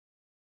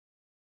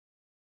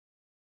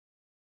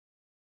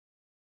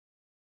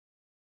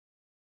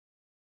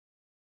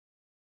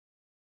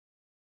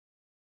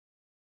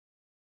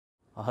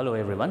Hello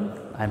everyone,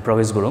 I am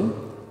Prawesh Gurung,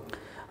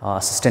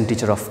 assistant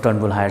teacher of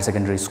Turnbull Higher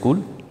Secondary School.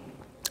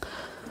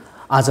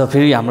 आज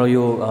फेरि हाम्रो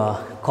यो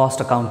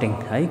cost accounting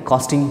है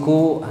कस्टिङको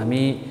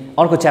हामी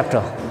अर्को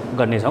च्याप्टर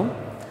गर्ने छौं.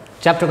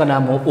 च्याप्टरको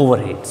नाम हो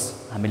ओभरहेड्स.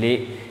 हामीले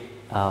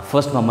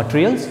फर्स्टमा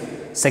मटेरियल्स,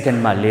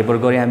 सेकेन्डमा लेबर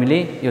गरे हामीले.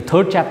 यो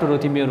थर्ड च्याप्टर हो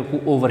तिमीहरुको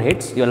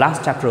ओभरहेड्स. यो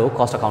लास्ट च्याप्टर हो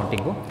कस्ट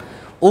अकाउन्टिङको.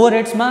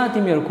 ओभरहेड्समा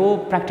तिमीहरुको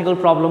प्र्याक्टिकल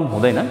प्रब्लम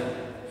हुँदैन,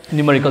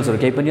 न्युमेरिकल्सहरु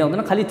केही पनि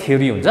आउँदैन, खाली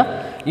थ्योरी हुन्छ.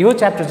 यो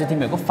च्याप्टर चाहिँ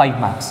तिमीहरुको 5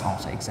 मार्क्स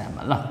आउँछ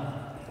एक्जाममा. ल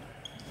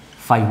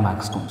 5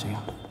 मार्क्सको हुन्छ यो.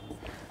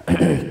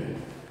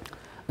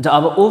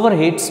 अब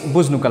ओभरहेड्स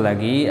बुझ्नुको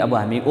लागि अब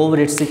हामी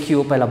ओभरहेड्स चाहिँ के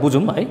हो पहिला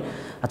बुझौँ है.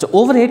 अच्छा,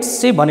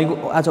 ओभरहेड्स चाहिँ भनेको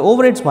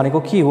ओभरहेड्स भनेको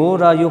के हो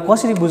र यो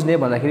कसरी बुझ्ने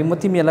भन्दाखेरि म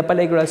तिमीहरुलाई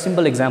पहिला एउटा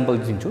सिम्पल एक्जाम्पल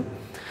दिन्छु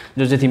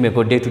जो चाहिँ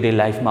तिमीहरुको डे टु डे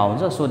लाइफमा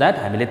हुन्छ, सो दैट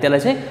हामीले त्यसलाई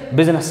चाहिँ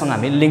बिजनेससँग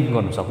हामी लिंक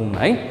गर्न सकौँ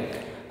है.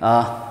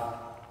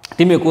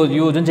 तिमीहरुको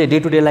यो जुन चाहिँ डे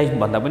टु डे लाइफ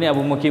भन्दा पनि अब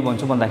म के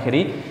भन्छु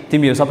भन्दाखेरि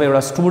तिमीहरु सबै एउटा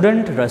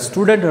स्टुडेन्ट र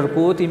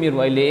स्टुडेन्टहरुको तिमीहरु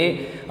अहिले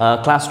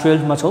क्लास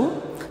 12 मा छौ.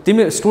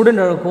 तिमी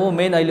स्टुडेन्टहरुको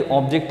मेन अहिले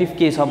अब्जेक्टिभ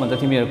के छ भन्दा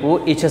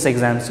तिमीहरुको एचएस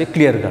एक्जाम चाहिँ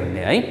क्लियर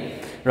गर्ने है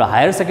र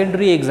हायर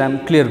सेकेन्डरी एक्जाम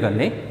क्लियर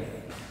गर्ने.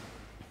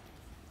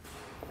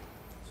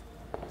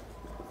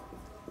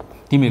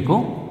 तिमीहरुको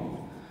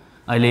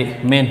अहिले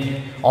मेन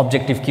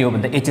अब्जेक्टिभ के हो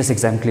भन्दा एचएस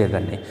एक्जाम क्लियर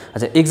गर्ने.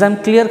 अच्छा, एक्जाम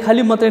क्लियर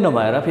खाली मात्रै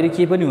नभएर फेरि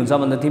के पनि हुन्छ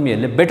भन्दा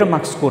तिमीहरुले बेटर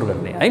मार्क्स स्कोर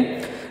गर्ने है.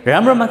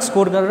 राम्रो मार्क्स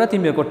स्कोर गरेर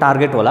तिमीहरुको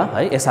टार्गेट होला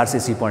है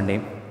एसआरसीसी पढ्ने,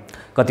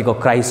 कतिको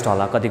क्राइस्ट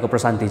होला, कतिको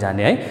प्रशान्ति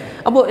जाने है.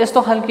 अब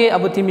यस्तो खालके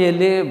अब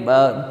तिमीहरुले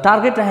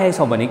टार्गेट राखेको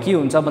छ भने के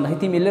हुन्छ भन्दाखेरि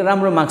तिमीहरुले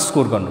राम्रो मार्क्स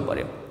स्कोर गर्नु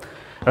पर्यो.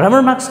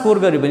 राम्रो मार्क्स स्कोर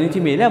गर्यो भने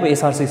तिमीहरुले अब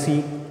एसआरसीसी,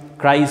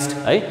 क्राइस्ट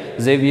है,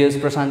 जेभियर्स,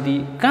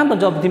 प्रशान्ति कहाँ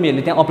जब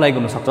तिमीहरुले त्यहाँ अप्लाई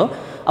गर्न सक्छौ.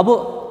 अब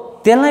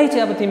त्यसलाई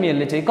चाहिँ अब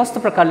तिमीहरुले चाहिँ कस्तो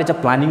प्रकारले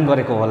चाहिँ प्लानिङ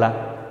गरेको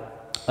होला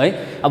है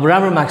अब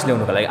राम्रो मार्क्स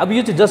ल्याउनको लागि. अब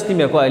यो चाहिँ जस्ट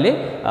तिमीहरुको अहिले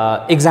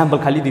एक्जाम्पल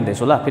खाली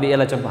दिँदैछु ल. फेरि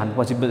यसलाई चाहिँ हामी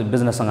पछि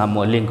बिजनेससँग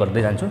म लिंक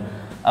गर्दै जान्छु.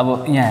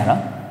 अब यहाँ हेर,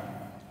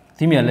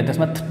 तिमीहरुले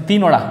त्यसमा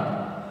 3 वटा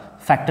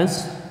फ्याक्टर्स,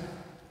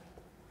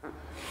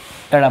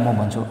 एउटा म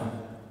भन्छु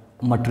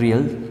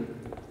मटेरियल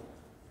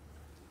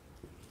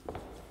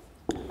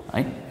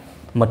है,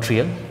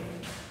 मटेरियल,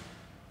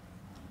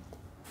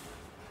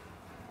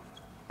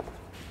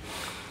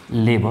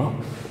 लेबर,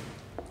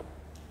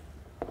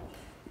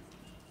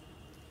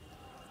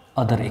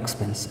 अदर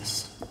एक्सपेन्सेस.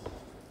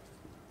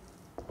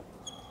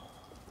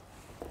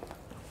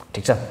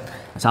 ठीक छ.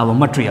 अच्छा, अब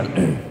मटेरियल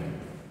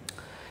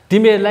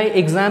तिमीहरुलाई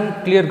एक्जाम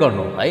क्लियर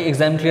गर्नु है,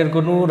 एक्जाम क्लियर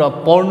गर्नु र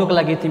पढ्नुको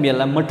लागि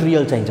तिमीहरुलाई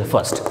मटेरियल चाहिन्छ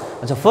फर्स्ट.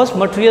 अच्छा, फर्स्ट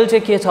मटेरियल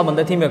चाहिँ के छ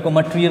भन्दा तिमीहरुको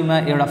मटेरियलमा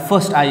एउटा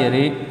फर्स्ट आयो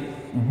अरे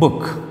बुक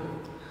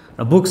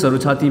र बुक्सहरु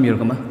छ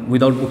तिमीहरुकोमा.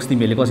 विदाउट बुक्स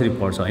तिमीहरुले कसरी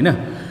पढ्छौ हैन,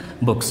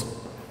 बुक्स.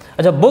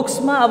 अच्छा,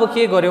 बुक्समा अब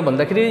के गर्यौ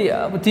भन्दाखेरि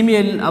अब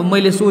तिमीहरु अब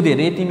मैले सोधे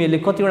रे तिमीहरुले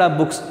कतिवटा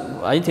बुक्स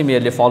है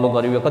तिमीहरुले फलो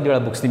गर्यौ, कतिवटा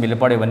बुक्स तिमीहरुले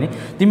पढ्यौ भने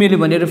तिमीहरुले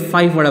भनेर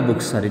 5 वटा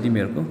बुक्स छ रे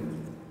तिमीहरुको.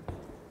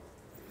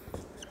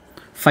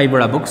 5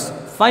 वटा बुक्स,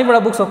 5 वटा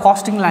बुक्सको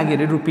कस्टिङ लाग्यो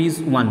रे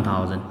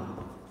 ₹1000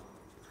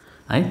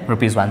 है,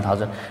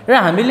 ₹1000. र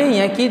हामीले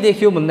यहाँ के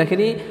देख्यौ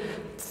भन्दाखेरि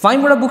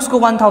 5 वटा बुक्सको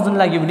 1000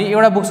 लाग्यो भने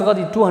एउटा बुक्सको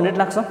कति 200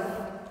 लाग्छ.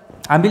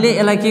 हामीले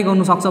यसलाई के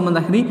गर्न सक्छ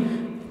भन्दाखेरि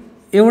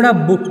एउटा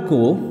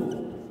बुकको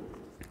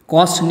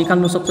कस्ट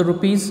निकाल्न सक्छ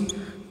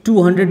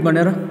 ₹200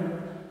 भनेर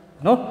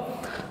हो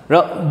र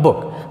बुक.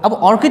 अब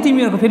अर्कै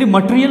तिमीहरुको फेरि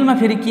मटेरियलमा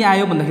फेरि के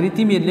आयो भन्दाखेरि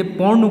तिमीहरुले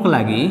पढ्नुको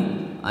लागि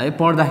है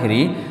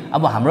पढ्दाखेरि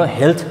अब हाम्रो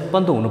हेल्थ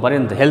पनि त हुनु पर्यो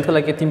नि त. हेल्थको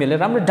लागि तिमीहरुले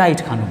राम्रो डाइट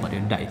खानु पर्यो,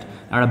 डाइट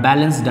एउटा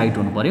ब्यालेन्स डाइट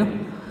हुनु पर्यो.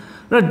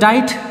 र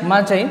डाइटमा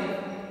चाहिँ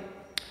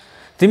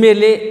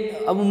तिमीहरुले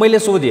अब मैले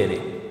सोधे अरे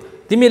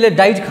तिमीहरुले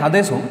डाइट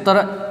खाँदैछौ तर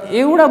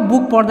एउटा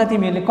बुक पढ्दा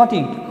तिमीहरुले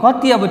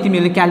कति अब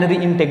तिमीहरुले क्यालोरी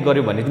इन्टेक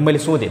गर्यो भने मैले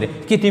सोधे अरे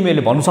के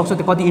तिमीहरुले भन्नु सक्छौ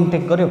त्यो कति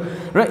इन्टेक गर्यो.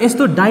 र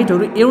यस्तो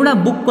डाइटहरु एउटा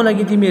बुकको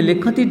लागि तिमीहरुले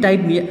कति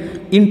डाइट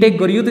इन्टेक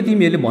गरियो त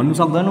तिमीहरुले भन्नु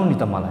सक्दैनौ नि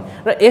त मलाई.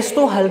 र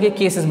यस्तो खालके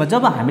केसेसमा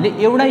जब हामीले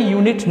एउटा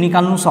युनिट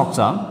निकाल्नु सक्छ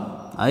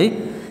है,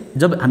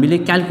 जब हामीले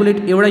क्याल्कुलेट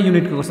एउटा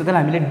युनिटको गर्छ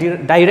त्यसलाई हामीले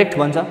डाइरेक्ट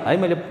भन्छ है.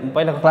 मैले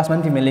पहिलाको क्लासमा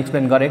पनि तिमीहरुले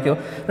एक्सप्लेन गरेको थियो.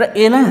 र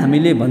यसलाई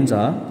हामीले भन्छ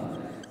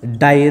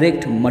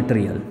डाइरेक्ट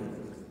मटेरियल.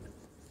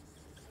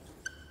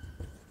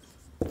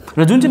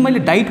 र जुन चाहिँ मैले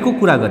डाइटको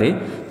कुरा गरेँ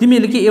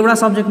तिमीहरुले के एउटा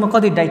सब्जेक्टमा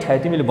कति डाइट खायो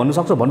तिमीले भन्नु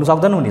सक्छौ, भन्नु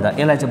सक्दैनौ नि त.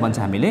 यसलाई चाहिँ भन्छ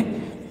हामीले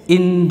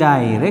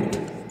इन्डाइरेक्ट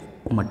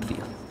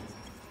मटेरियल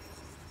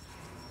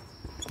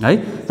है.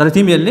 तर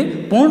तिमीहरुले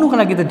पढ्नुको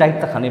लागि त डाइट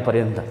त खानै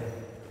पर्यो नि त.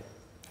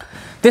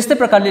 त्यस्तै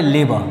प्रकारले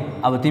लेबर,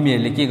 अब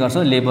तिमीहरुले के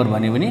गर्छौ, लेबर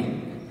भन्यो भने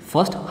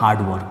फर्स्ट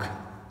हार्डवर्क.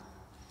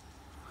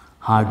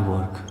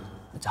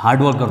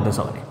 हार्डवर्क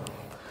गर्दैछौ भने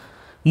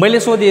मैले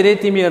सोधे रे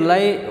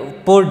तिमीहरुलाई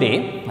पर डे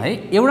है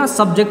एउटा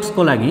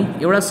सब्जेक्टको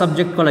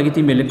लागि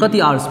तिमीहरुले कति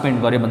आवर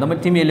स्पेन्ड गर्यो भन्दा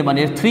मैले तिमीहरुले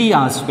भने 3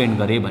 आवर स्पेन्ड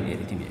गरे भने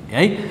तिमीहरुले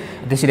है.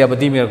 त्यसरी अब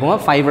तिमीहरुकोमा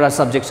 5 वटा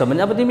सब्जेक्ट छ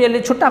भने अब तिमीहरुले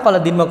छुट्टाकला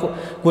दिनमा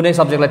कुनै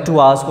सब्जेक्टलाई 2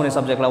 आवर्स, कुनै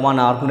सब्जेक्टलाई 1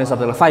 आवर, कुनै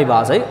सब्जेक्टलाई 5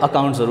 आवर्स है.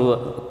 अकाउन्ट्सहरु,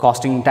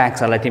 कस्टिङ,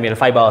 ट्याक्सहरुलाई तिमीहरुले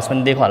 5 आवर्स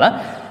पनि देखो होला.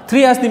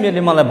 3 आवर्स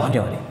तिमीहरुले मलाई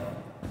भन्यो अरे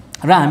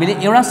र हामीले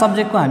एउटा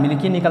सब्जेक्टको हामीले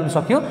के निकाल्न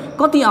सक्यो,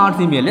 कति आवर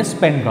तिमीहरुले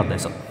स्पेन्ड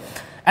गर्दैछौ.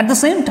 At the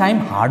same time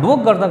hard work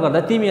गर्दा गर्दा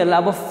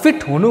तिमीहरूलाई अब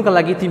फिट हुनुको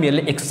लागि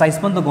तिमीहरूले एक्सर्साइज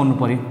पनि त गर्नु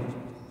पर्यो,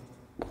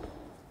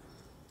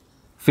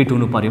 फिट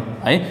हुनु पर्यो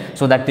है,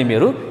 सो द्याट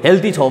तिमीहरू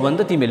हेल्दी छौ भने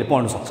त तिमीहरूले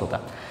पढ्न सक्छौ त।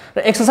 र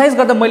एक्सर्साइज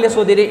गर्दा मैले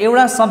सोधेँ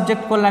एउटा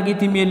सब्जेक्टको लागि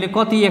तिमीहरूले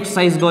कति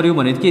एक्सर्साइज गर्यो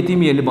भने के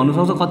तिमीहरूले भन्नु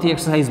सक्छौ कति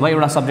एक्सर्साइज भयो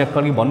एउटा सब्जेक्टको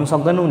लागि भन्नु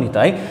सक्दैनौ नि त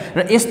है।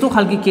 र यस्तो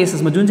खालको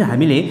केसेसमा जुन चाहिँ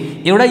हामीले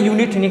एउटा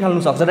युनिट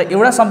निकाल्नु सक्छ र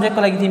एउटा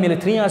सब्जेक्टको लागि तिमीले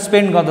 3 आवर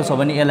स्पेन्ड गर्दछौ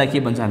भने यसलाई के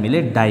भन्छ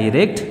हामीले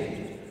डाइरेक्ट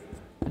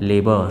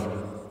लेबर।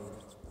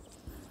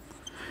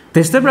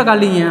 त्यस्तै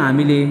प्रकारले यहाँ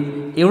हामीले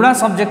एउटा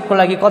सब्जेक्टको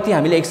लागि कति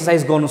हामीले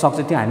एक्सर्साइज गर्नु सक्छ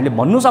त्यो हामीले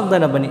भन्नु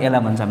सक्दैन भने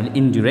यसलाई भन्छ हामीले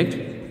इन्डाइरेक्ट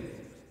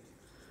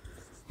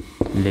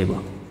लेबर।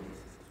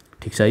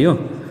 ठीक छ यो।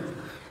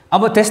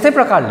 अब त्यस्तै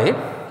प्रकारले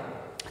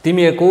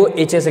तिमीहरूको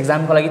एचएस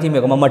एक्जामको लागि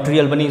तिमीहरुकोमा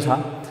मटेरियल पनि छ,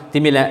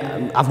 तिमीले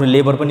आफ्नो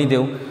लेबर पनि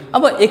देऊ।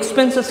 अब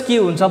एक्सपेन्सेस के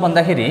हुन्छ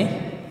भन्दाखेरि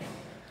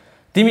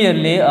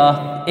तिमीहरूले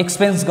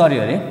एक्सपेन्स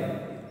गर्यो अरे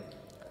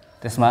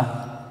त्यसमा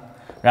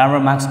राम्रो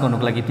मार्क्स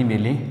गर्नुको लागि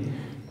तिमीहरूले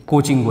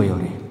कोचिङ गयो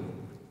अरे,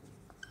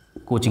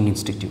 कोचिङ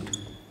इन्स्टिट्युट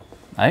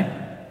है।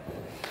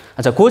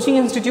 अच्छा कोचिङ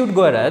इन्स्टिट्युट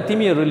गएर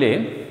तिमीहरूले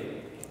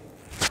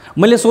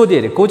मैले सोधेँ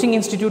अरे कोचिङ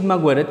इन्स्टिट्युटमा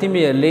गएर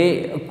तिमीहरूले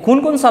कुन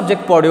कुन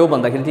सब्जेक्ट पढ्यौ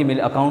भन्दाखेरि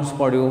तिमीले अकाउन्ट्स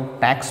पढ्यौ,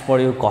 ट्याक्स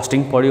पढ्यौ,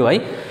 कस्टिङ पढ्यौ है।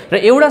 र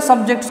एउटा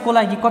सब्जेक्टको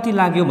लागि कति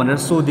लाग्यो भनेर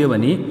सोध्यो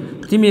भने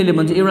तिमीहरूले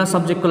भन्छ एउटा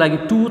सब्जेक्टको लागि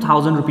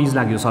 2000 रुपीस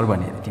लाग्यो सर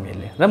भने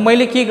तिमीहरूले। र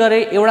मैले के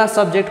गरेँ एउटा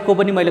सब्जेक्टको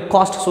पनि मैले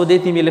कस्ट सोधेँ,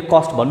 तिमीले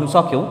कस्ट भन्नु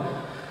सक्यौ।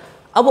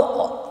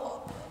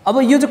 अब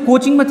यो चाहिँ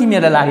कोचिङमा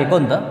तिमीहरूलाई लागेको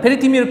नि त, फेरि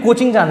तिमीहरू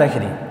कोचिङ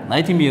जाँदाखेरि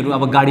है तिमीहरू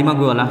अब गाडीमा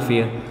गयो होला,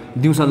 फेरि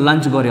दिउँसो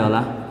लन्च गर्यो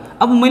होला।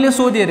 अब मैले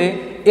सोधेँ अरे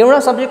एउटा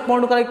सब्जेक्ट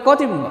पढ्नुको लागि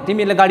कति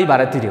तिमीहरूले गाडी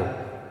भाडा तिर्यौ,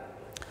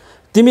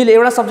 तिमीले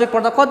एउटा सब्जेक्ट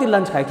पढ्दा कति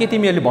लन्च खायो के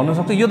तिमीहरूले भन्नु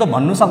सक्छौ? यो त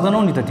भन्नु सक्दैनौ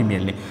नि त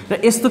तिमीहरूले।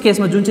 र यस्तो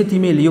केसमा जुन चाहिँ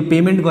तिमीहरूले यो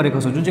पेमेन्ट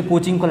गरेको छौ जुन चाहिँ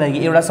कोचिङको लागि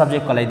एउटा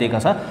सब्जेक्टको लागि दिएको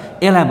छ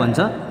यसलाई भन्छ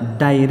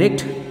डाइरेक्ट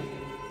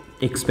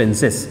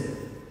एक्सपेन्सेस।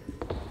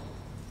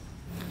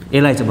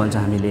 यसलाई चाहिँ भन्छ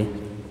हामीले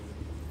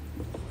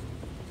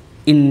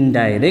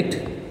इन्डाइरेक्ट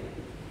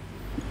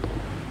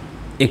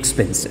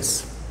एक्सपेन्सेस।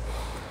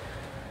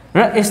 र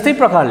यस्तै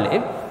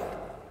प्रकारले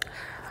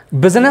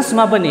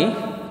बिजनेसमा पनि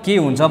के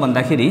हुन्छ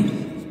भन्दाखेरि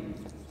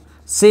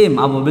सेम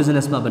अब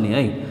बिजनेसमा पनि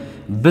है,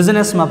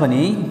 बिजनेसमा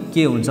पनि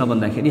के हुन्छ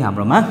भन्दाखेरि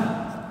हाम्रोमा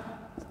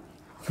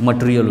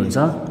मटेरियल हुन्छ,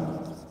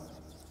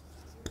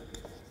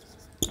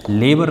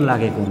 लेबर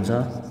लागेको हुन्छ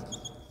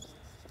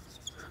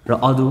र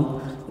अरू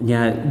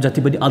यहाँ जति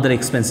पनि अदर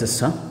एक्सपेन्सेस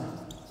छ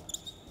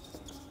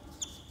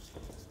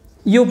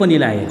यो पनि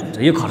लागेको हुन्छ,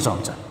 यो खर्च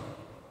हुन्छ।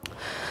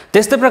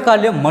 त्यस्तै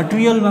प्रकारले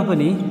मटेरियलमा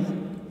पनि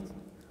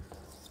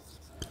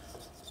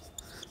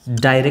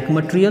डाइरेक्ट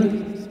मटेरियल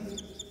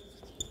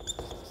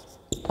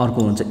अर्को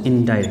हुन्छ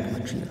इन्डाइरेक्ट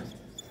मटेरियल।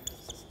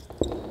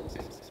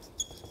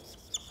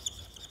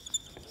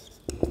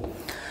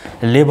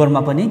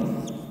 लेबरमा पनि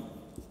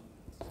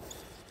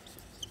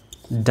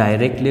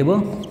direct labour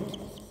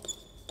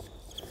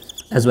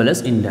as well as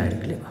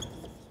indirect labour.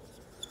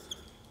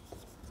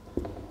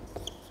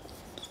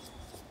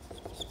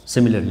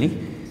 Similarly,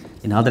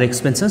 in other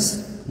expenses,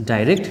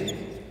 direct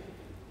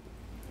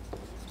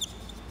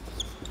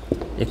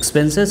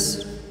expenses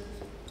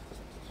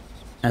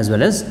as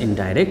well as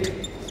indirect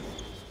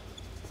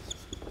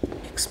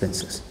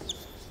expenses.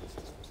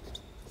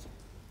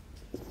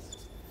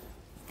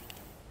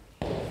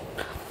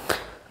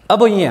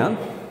 अब यहाँ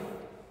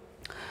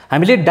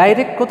हामीले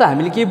डाइरेक्टको त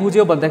हामीले के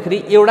बुझ्यौ भन्दाखेरि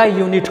एउटा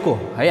युनिटको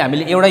है,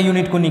 हामीले एउटा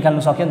युनिटको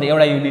निकाल्नु सक्यो नि त।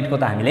 एउटा युनिटको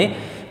त हामीले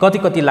कति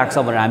कति लाग्छ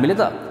भनेर हामीले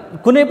त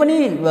कुनै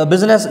पनि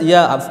बिजनेस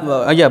या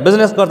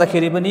बिजनेस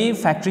गर्दाखेरि पनि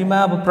फ्याक्ट्रीमा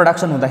अब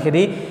प्रोडक्सन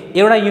हुँदाखेरि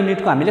एउटा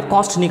युनिटको हामीले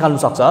कस्ट निकाल्नु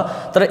सक्छ।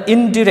 तर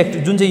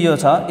इन्डिरेक्ट जुन चाहिँ यो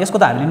छ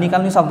यसको त हामीले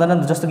निकाल्नै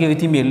सक्दैन। जस्तो कि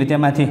तिमीहरूले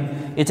त्यहाँ माथि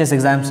एचएस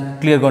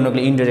एक्जाम्स क्लियर गर्नुको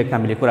लागि इन्डिरेक्ट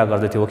हामीले कुरा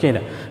गर्दै थियौ के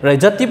हैन। र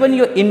जति पनि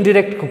यो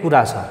इन्डिरेक्टको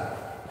कुरा छ,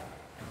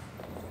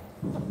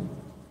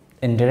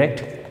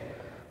 indirect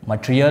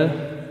material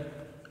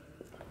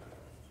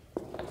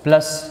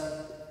plus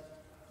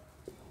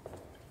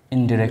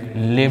indirect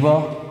labour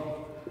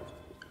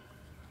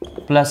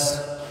plus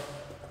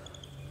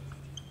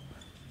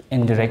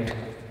indirect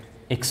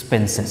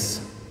expenses,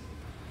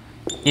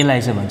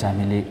 यसलाई चाहिँ भन्छ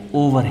हामीले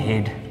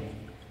ओभरहेड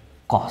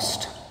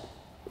कस्ट।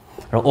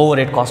 र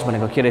ओभरहेड कस्ट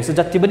भनेको के रहेछ,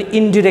 जति पनि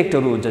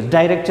इन्डिरेक्टहरू हुन्छ,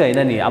 डाइरेक्ट चाहिँ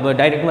होइन नि। अब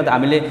डाइरेक्टमा त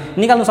हामीले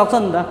निकाल्नु सक्छ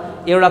नि त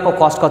एउटाको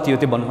कस्ट कति हो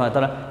त्यो भन्नु सक्छ।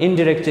 तर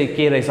इन्डिरेक्ट चाहिँ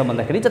के रहेछ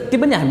भन्दाखेरि जति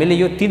पनि हामीले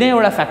यो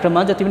तीनैवटा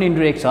फ्याक्टरमा जति पनि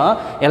इन्डिरेक्ट छ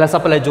यसलाई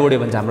सबैलाई जोड्यो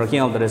भने चाहिँ हाम्रो के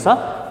आउँदो रहेछ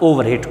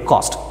ओभरहेड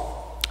कस्ट।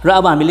 र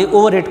अब हामीले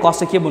ओभरहेड कस्ट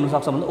चाहिँ के भन्नु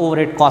सक्छ भन्दा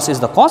overhead cost is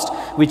the cost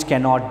which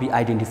can not be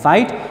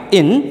identified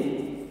in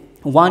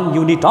one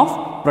unit of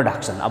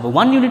production. अब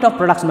वान युनिट अफ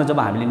प्रोडक्सनमा जब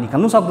हामीले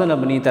निकाल्नु सक्दैन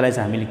भने त्यसलाई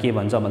चाहिँ हामीले के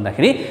भन्छ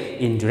भन्दाखेरि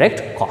इन्डिरेक्ट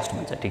कस्ट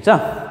भन्छ। ठिक छ,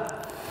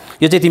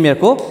 यो चाहिँ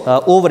तिमीहरूको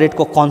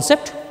ओभरहेडको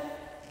कन्सेप्ट।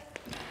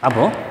 अब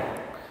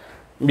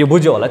यो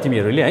बुझ्यौ होला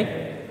तिमीहरूले है।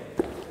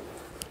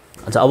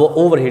 अच्छा अब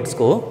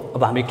ओभरहेड्सको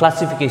अब हामी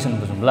क्लासिफिकेसन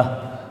बुझौँ ल।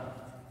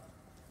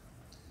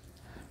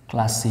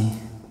 Classification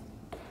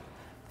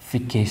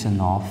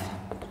of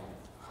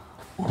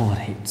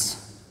ओभरहेड्स।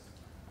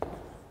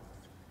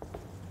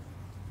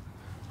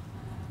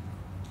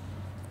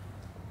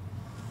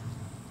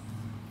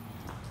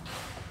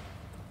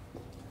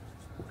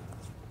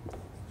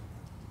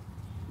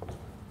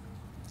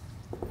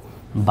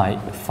 by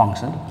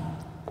function,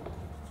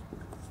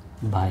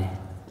 by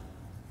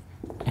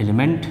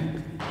element,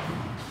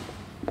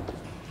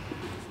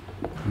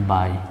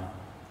 by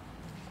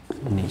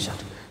nature.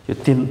 यो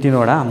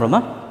तीनवटा हाम्रोमा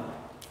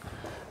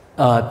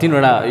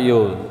तीनवटा यो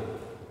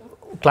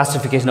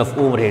क्लासिफिकेसन अफ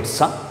ओभरहेड्स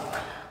छ।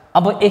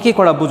 अब एक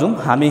एकवटा बुझौँ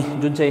हामी।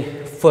 जुन चाहिँ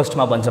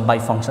फर्स्टमा भन्छ by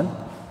function,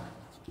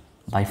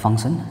 by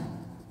function.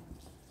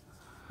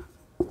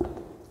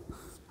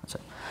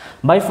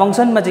 By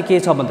फङ्सनमा चाहिँ के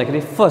छ भन्दाखेरि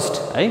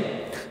फर्स्ट है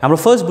हाम्रो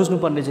फर्स्ट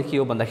बुझ्नुपर्ने चाहिँ के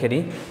हो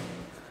भन्दाखेरि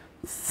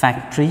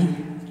factory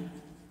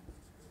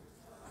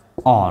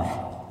or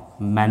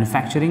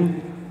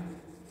manufacturing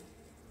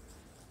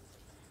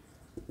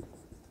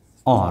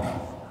or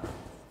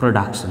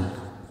production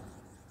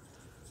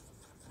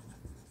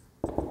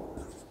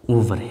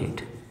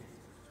overhead.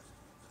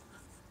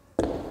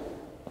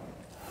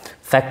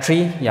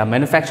 Factory yeah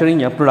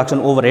manufacturing yeah production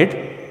overhead.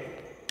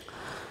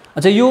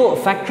 अच्छा यो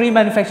फ्याक्ट्री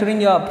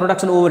म्यानुफ्याक्चरिङ या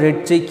प्रोडक्सन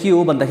ओभरहेड चाहिँ के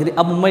हो भन्दाखेरि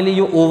अब मैले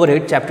यो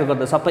ओभरहेड च्याप्टर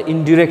गर्दा सबै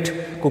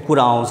इन्डिरेक्टको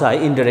कुरा आउँछ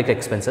है, इन्डिरेक्ट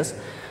एक्सपेन्सेस।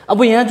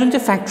 अब यहाँ जुन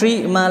चाहिँ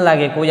फ्याक्ट्रीमा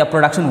लागेको या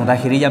प्रोडक्सन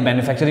हुँदाखेरि या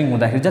म्यानुफ्याक्चरिङ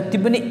हुँदाखेरि जति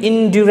पनि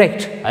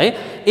इन्डिरेक्ट है,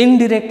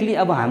 इन्डिरेक्टली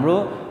अब हाम्रो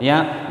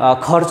यहाँ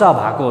खर्च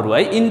भएकोहरू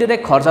है,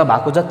 इन्डिरेक्ट खर्च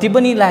भएको जति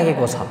पनि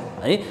लागेको छ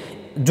है,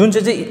 जुन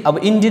चाहिँ अब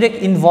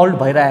इन्डिरेक्ट इन्भल्भ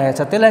भइरहेको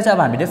छ त्यसलाई चाहिँ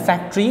अब हामीले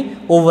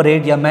फ्याक्ट्री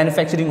ओभरहेड या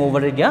म्यानुफ्याक्चरिङ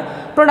ओभरहेड या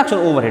प्रोडक्सन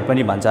ओभरहेड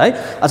पनि भन्छ है।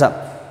 अच्छा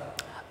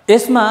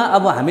यसमा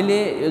अब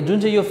हामीले जुन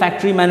चाहिँ यो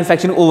फ्याक्ट्री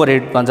म्यानुफ्याक्चरिङ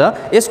ओभरहेड भन्छ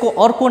यसको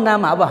अर्को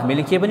नाम अब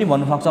हामीले के पनि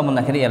भन्नु सक्छौँ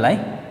भन्दाखेरि यसलाई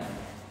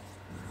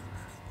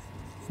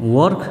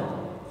वर्क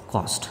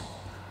कस्ट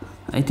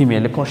है।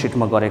 तिमीहरूले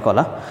कस्टमा गरेको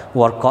होला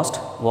वर्क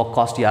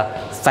कस्ट या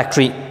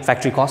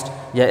फ्याक्ट्री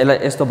कस्ट या यसलाई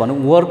यस्तो भनौँ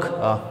वर्क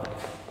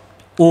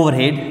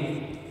ओभरहेड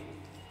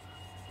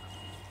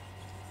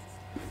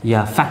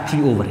या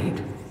फ्याक्ट्री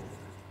ओभरहेड।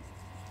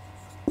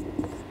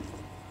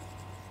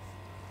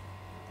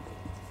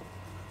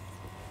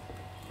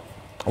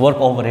 वर्क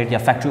ओभरहेड या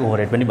फ्याक्ट्री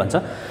ओभरहेड पनि भन्छ।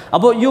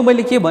 अब यो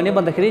मैले के भने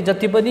भन्दाखेरि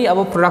जति पनि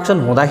अब प्रोडक्सन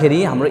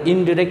हुँदाखेरि हाम्रो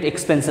इन्डिरेक्ट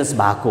एक्सपेन्सेस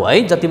भएको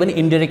है, जति पनि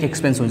इन्डिरेक्ट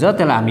एक्सपेन्स हुन्छ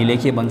त्यसलाई हामीले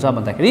के भन्छ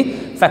भन्दाखेरि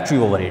फ्याक्ट्री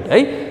ओभरहेड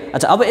है।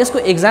 अच्छा अब यसको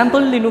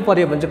एक्जाम्पल लिनु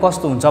पर्यो भने चाहिँ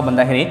कस्तो हुन्छ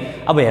भन्दाखेरि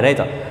अब हेर है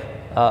त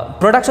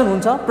प्रोडक्सन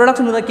हुन्छ,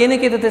 प्रोडक्सन हुँदा के न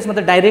के त त्यसमा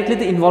त डाइरेक्टली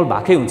त इन्भल्भ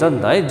भएकै हुन्छ नि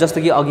त है।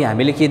 जस्तो कि अघि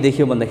हामीले के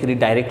देख्यो भन्दाखेरि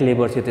डाइरेक्ट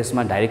लेबर थियो,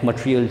 त्यसमा डाइरेक्ट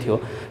मटेरियल थियो,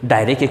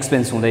 डाइरेक्ट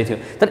एक्सपेन्स हुँदै थियो।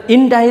 तर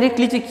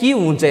इन्डाइरेक्टली चाहिँ के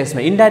हुन्छ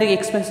यसमा, इन्डाइरेक्ट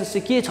एक्सपेन्सेस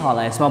चाहिँ के छ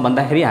होला यसमा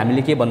भन्दाखेरि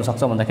हामीले के भन्न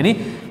सक्छौँ भन्दाखेरि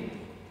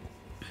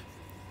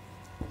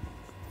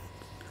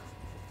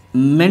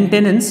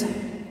maintenance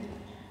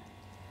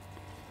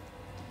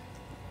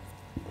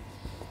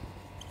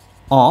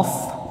of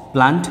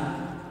plant,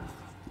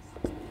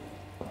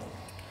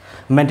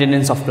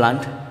 maintenance of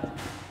plant,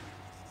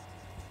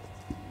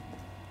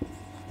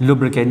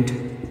 lubricant,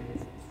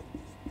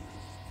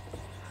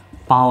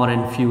 power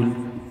and fuel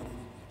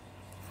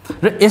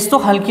र यस्तो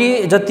खालके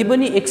जति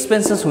पनि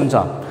एक्सपेन्सेस हुन्छ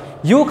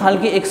यो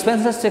खालके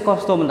एक्सपेन्सेस चाहिँ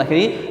कस्तो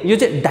भन्दाखेरि यो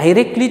चाहिँ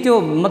डाइरेक्टली त्यो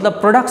मतलब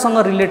प्रोडक्टसँग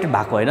रिलेटेड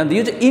भएको होइन नि त,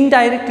 यो चाहिँ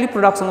इन्डाइरेक्टली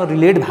प्रोडक्टसँग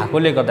रिलेट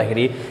भएकोले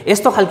गर्दाखेरि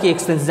यस्तो खालके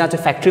एक्सपेन्सेस जहाँ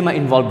चाहिँ फ्याक्ट्रीमा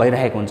इन्भल्भ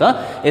भइरहेको हुन्छ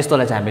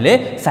यस्तोलाई चाहिँ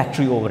हामीले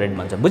फ्याक्ट्री ओभरहेड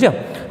भन्छ। बुझ्यौ?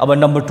 अब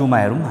नम्बर 2 मा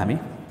हेरौँ हामी।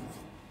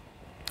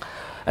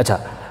 अच्छा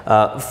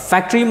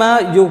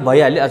फ्याक्ट्रीमा यो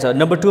भइहाल्यो। अच्छा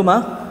नम्बर 2 मा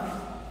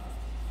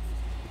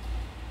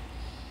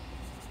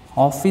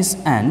office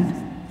and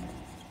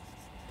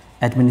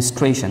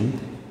administration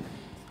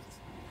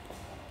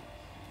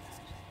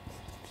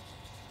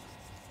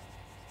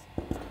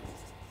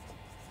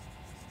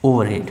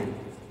overhead।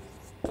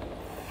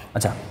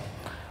 अच्छा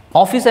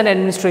office and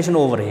administration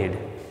overhead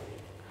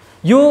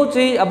यो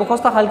चाहिँ अब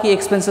कस्ता खालके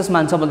एक्सपेन्सेस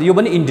मान्छ भन्दा यो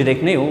पनि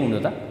इन्डिरेक्ट नै हो हुनु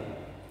त।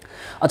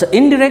 अच्छा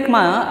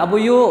इन्डिरेक्टमा अब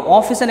यो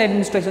अफिस एन्ड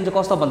एडमिनिस्ट्रेसन चाहिँ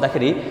कस्तो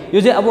भन्दाखेरि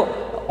यो चाहिँ अब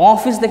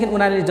अफिसदेखि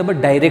उनीहरूले जब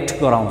डाइरेक्ट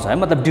गराउँछ है,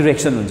 मतलब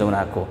डिरेक्सन हुन्छ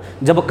उनीहरूको,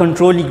 जब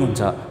कन्ट्रोलिङ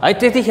हुन्छ है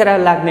त्यतिखेर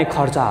लाग्ने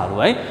खर्चहरू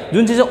है,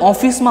 जुन चाहिँ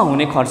अफिसमा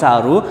हुने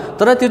खर्चहरू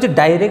तर त्यो चाहिँ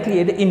डाइरेक्टली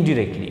होइन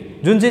इन्डिरेक्टली,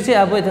 जुन चाहिँ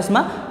अब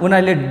त्यसमा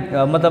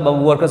उनीहरूले मतलब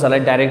वर्कर्सहरूलाई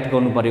डाइरेक्ट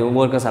गर्नु पर्यो,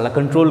 वर्कर्सहरूलाई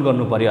कन्ट्रोल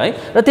गर्नु पर्यो है,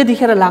 र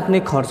त्यतिखेर लाग्ने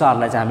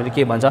खर्चहरूलाई चाहिँ हामीले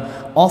के भन्छ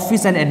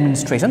अफिस एन्ड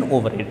एडमिनिस्ट्रेसन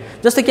ओभरहेड।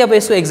 जस्तै कि अब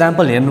यसको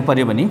एक्जाम्पल हेर्नु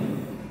पर्यो भने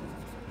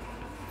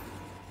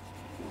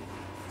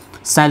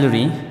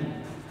salary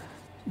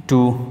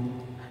to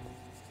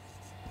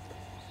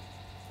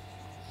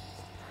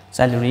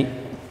salary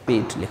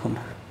paid लेखौँ न,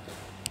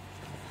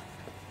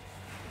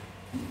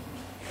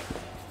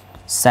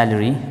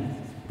 salary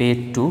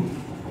paid to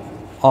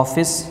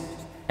office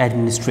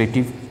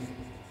administrative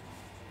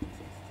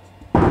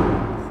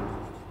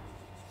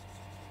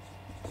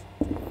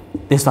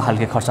त्यस्तो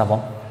खालके खर्च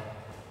भयो।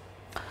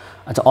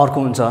 अच्छा अर्को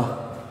हुन्छ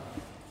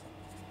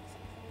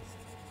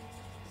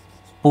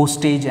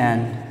postage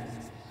and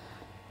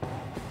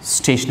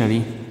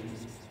स्टेसनरी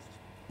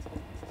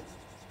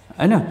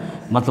हैन,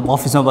 मतलब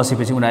अफिसमा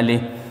बसेपछि उनीहरूले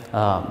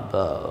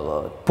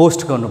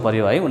पोस्ट गर्नु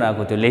पर्यो है,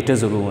 उनीहरूको त्यो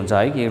लेटर्सहरू हुन्छ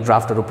है कि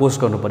ड्राफ्टहरू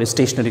पोस्ट गर्नु पर्यो,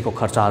 स्टेसनरीको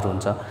खर्चहरू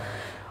हुन्छ।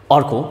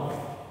 अर्को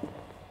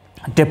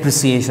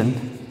डेप्रिसिएसन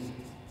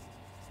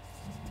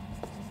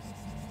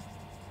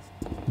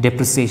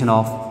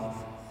अफ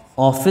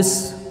अफिस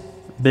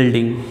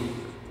बिल्डिङ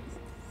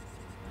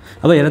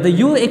अब हेर त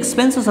यो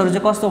एक्सपेन्सेसहरु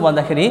चाहिँ कस्तो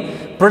भन्दाखेरि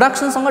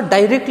प्रोडक्सनसँग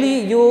डाइरेक्टली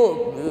यो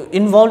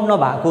इन्भल्भ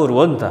नभएकोहरु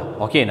हो नि त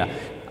हो कि हैन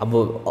अब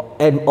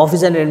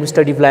अफिस एन्ड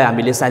एडमिनिस्ट्रेटिभलाई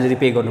हामीले स्यालेरी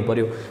पे गर्नु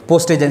पर्यो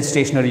पोस्टेज एन्ड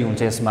स्टेशनरी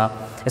हुन्छ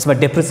यसमा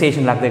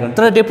डेप्रिसिएसन लाग्दै गर्नु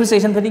तर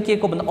डेप्रिसिएसन पनि के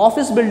को भन्दा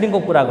अफिस बिल्डिङको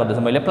कुरा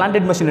गर्दैछु मैले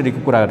प्लान्टेड मसिनरीको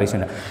कुरा गर्दै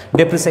छैन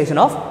डेप्रिसिएसन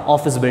अफ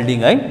अफिस बिल्डिङ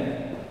है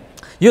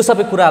यो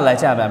सबै कुरालाई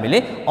चाहिँ अब हामीले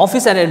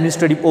अफिस एन्ड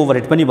एडमिनिस्ट्रेटिभ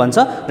ओभरहेड पनि भन्छ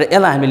र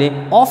यसलाई हामीले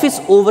अफिस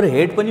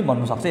ओभरहेड पनि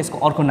भन्नु सक्छ यसको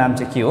अर्को नाम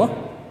चाहिँ के हो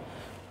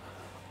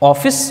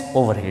अफिस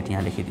ओभरहेड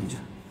यहाँ लेखिदिन्छु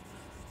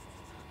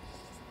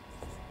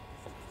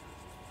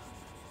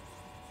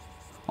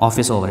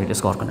अफिस ओभरहेड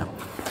यसको अर्को नाम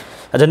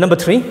अझ number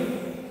 3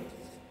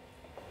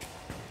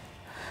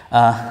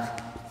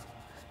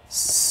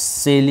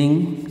 selling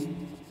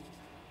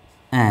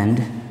and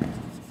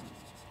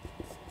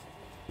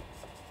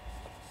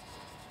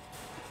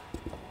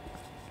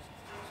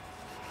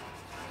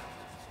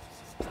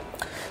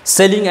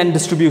selling and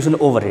distribution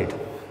overhead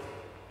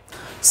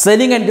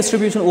selling and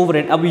distribution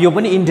overhead अब यो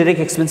पनि इन्डाइरेक्ट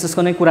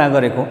एक्सपेन्सेसको नै कुरा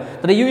गरेको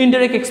तर यो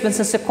इन्डाइरेक्ट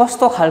एक्सपेन्सेस चाहिँ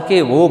कस्तो खालके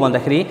हो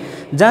भन्दाखेरि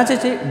जहाँ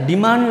चाहिँ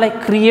डिमान्डलाई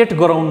क्रिएट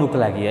गराउनुको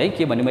लागि है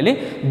के भने मैले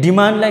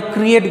डिमान्डलाई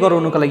क्रिएट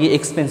गराउनुको लागि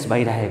एक्सपेन्स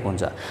भइरहेको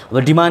हुन्छ अब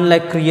डिमान्डलाई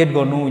क्रिएट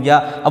गर्नु या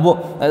अब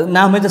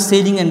नामै त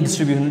selling and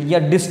distribution yeah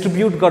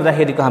distribute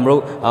गर्दाखेरिको हाम्रो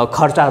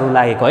खर्चहरू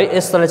लागेको है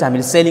यसलाई चाहिँ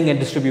हामीले सेलिङ एन्ड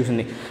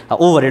डिस्ट्रिब्युसन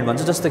ओभरहेड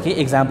भन्छ जस्तो कि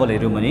एक्जाम्पल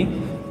हेर्यौँ भने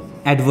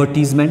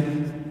एडभर्टिजमेन्ट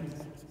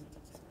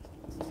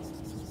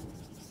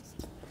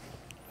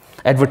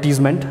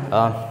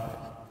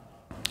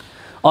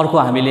अर्को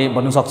हामीले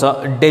भन्नु सक्छ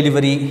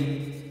डेलिभरी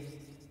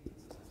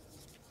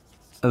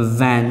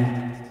भ्यान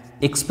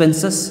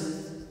एक्सपेन्सेस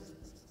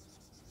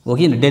हो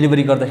कि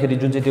डेलिभरी गर्दाखेरि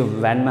जुन चाहिँ त्यो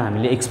भ्यानमा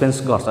हामीले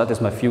एक्सपेन्स गर्छ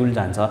त्यसमा फ्युल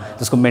जान्छ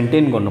त्यसको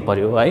मेन्टेन गर्नु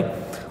पर्यो है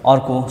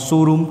अर्को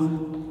सोरुम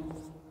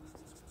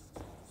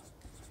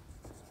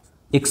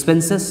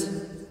एक्सपेन्सेस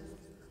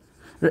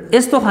र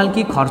यस्तो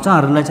खालकी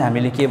खर्चहरूलाई चाहिँ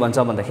हामीले के भन्छ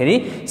भन्दाखेरि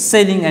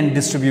सेलिङ एन्ड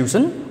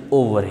डिस्ट्रिब्युसन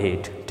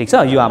ओभरहेड ठीक छ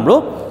यो हाम्रो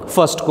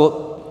फर्स्टको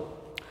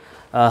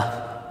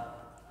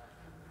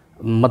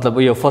मतलब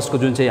यो फर्स्टको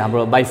जुन चाहिँ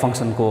हाम्रो बाई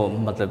फङ्सनको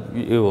मतलब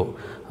यो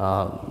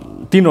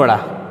तीनवटा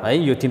है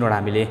यो तीनवटा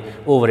हामीले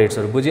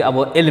ओभरहेड्सहरू बुझ्यो अब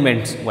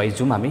एलिमेन्ट्स वाइज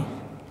जाउँ हामी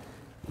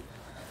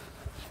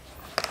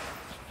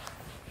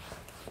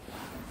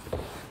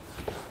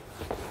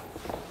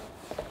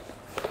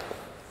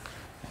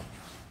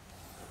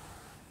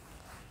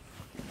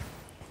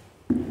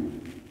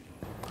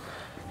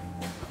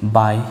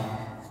बाई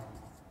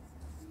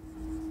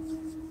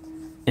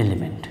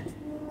एलिमेन्ट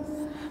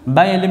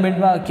बाई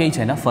एलिमेन्टमा केही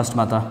छैन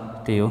फर्स्टमा त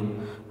त्यही हो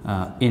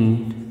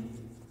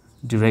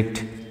इनडाइरेक्ट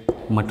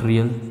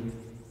मटेरियल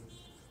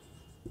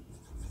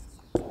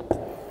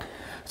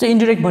चाहिँ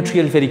इनडाइरेक्ट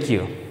मटेरियल फेरि के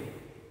हो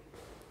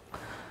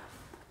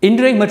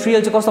इनडाइरेक्ट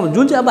मटेरियल चाहिँ कस्तो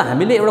जुन चाहिँ अब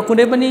हामीले एउटा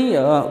कुनै पनि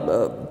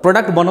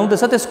प्रोडक्ट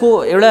बनाउँदैछ त्यसको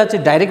एउटा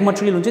चाहिँ डाइरेक्ट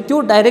मटेरियल हुन्छ त्यो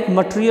डाइरेक्ट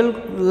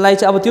मटेरियललाई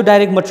चाहिँ अब त्यो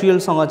डाइरेक्ट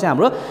मटेरियलसँग चाहिँ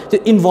हाम्रो त्यो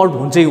इन्भल्भ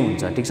हुन्छै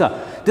हुन्छ ठिक छ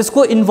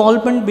त्यसको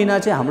इन्भल्भमेन्ट बिना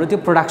चाहिँ हाम्रो त्यो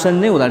प्रोडक्सन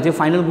नै हुँदैन त्यो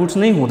फाइनल गुड्स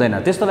नै हुँदैन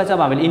त्यस्तोलाई चाहिँ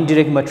अब हामीले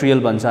इनडाइरेक्ट मटेरियल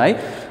भन्छ है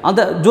अन्त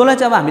जसलाई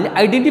चाहिँ अब हामीले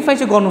आइडेन्टिफाई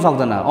चाहिँ गर्नु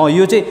सक्दैन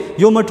यो चाहिँ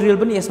यो मटेरियल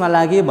पनि यसमा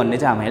लाग्यो भन्ने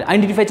चाहिँ हामीले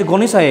आइडेन्टिफाई चाहिँ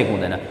गर्नै सकेको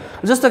हुँदैन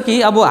जस्तो कि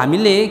अब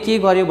हामीले के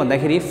गर्यो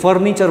भन्दाखेरि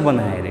फर्निचर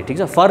बनायो अरे ठिक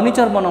छ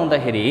फर्निचर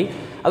बनाउँदाखेरि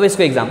अब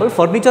यसको एक्जाम्पल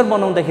फर्निचर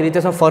बनाउँदाखेरि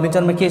त्यसमा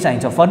फर्निचरमा के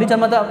चाहिन्छ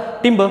फर्निचरमा त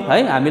टिम्बर है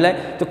हामीलाई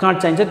त्यो काठ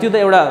चाहिन्छ त्यो त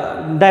एउटा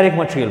डाइरेक्ट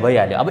मटेरियल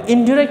भइहाल्यो अब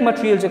इनडाइरेक्ट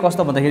मटेरियल चाहिँ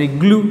कस्तो भन्दाखेरि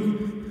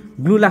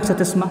ग्लु लाग्छ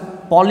त्यसमा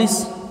पलिस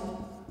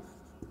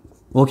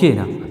हो कि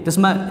हैन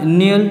त्यसमा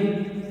नेल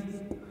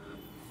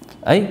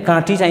है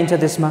काँटी चाहिन्छ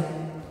त्यसमा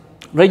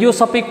र यो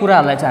सबै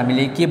कुराहरूलाई चाहिँ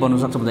हामीले के भन्नु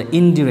सक्छौँ भन्दा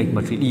इनडाइरेक्ट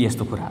मटेरियल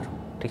यस्तो कुराहरू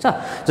ठिक छ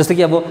जस्तो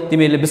कि अब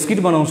तिमीहरूले बिस्किट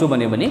बनाउँछौ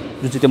भने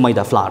जुन चाहिँ त्यो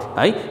मैदा फ्लावर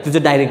है त्यो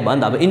चाहिँ डाइरेक्ट भयो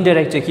नि त अब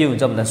इनडाइरेक्ट चाहिँ के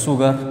हुन्छ भन्दा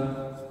सुगर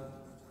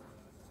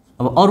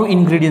अब अरू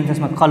इन्ग्रेडियन्ट्स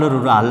त्यसमा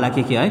कलरहरू हाल्ला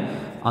के है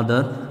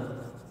अदर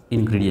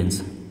इन्ग्रेडियन्ट्स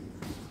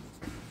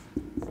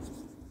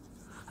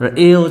र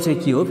यो चाहिँ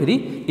के हो फेरि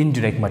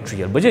इनडाइरेक्ट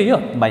मटेरियल बुझ्यो यो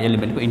बाई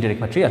एलिमेन्टको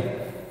इनडाइरेक्ट मटेरियल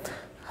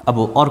अब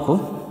अर्को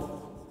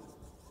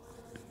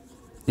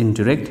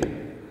इनडाइरेक्ट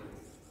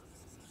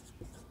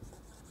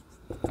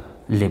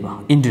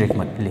लेबर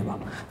इनडाइरेक्ट लेबर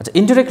अच्छा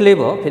इनडाइरेक्ट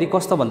लेबर फेरि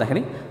कस्तो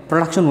भन्दाखेरि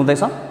प्रोडक्सन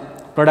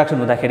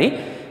हुँदाखेरि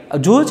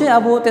जो चाहिँ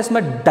अब त्यसमा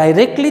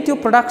डाइरेक्टली त्यो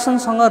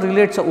प्रोडक्सनसँग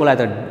रिलेट छ उसलाई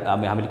त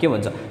हामीले के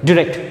भन्छ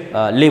डाइरेक्ट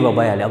लेबर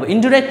भइहाल्यो अब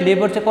इनडाइरेक्ट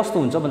लेबर चाहिँ कस्तो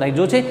हुन्छ भन्दाखेरि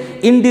जो चाहिँ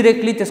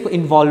इन्डिरेक्टली त्यसको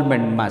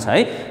इन्भल्भमेन्टमा छ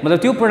है मतलब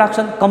त्यो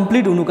प्रोडक्सन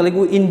कम्प्लिट हुनुको लागि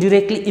ऊ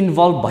इन्डिरेक्टली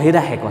इन्भल्भ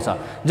भइरहेको छ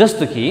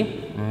जस्तो कि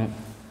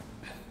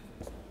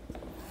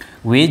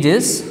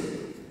wages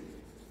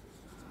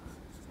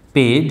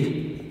paid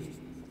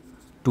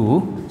to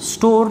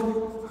store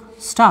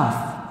staff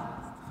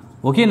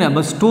हो कि हैन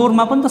अब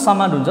स्टोरमा पनि त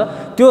सामान हुन्छ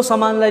त्यो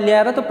सामानलाई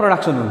ल्याएर त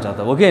प्रोडक्सन हुन्छ त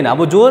हो कि हैन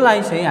अब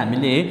जोलाई चाहिँ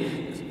हामीले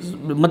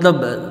मतलब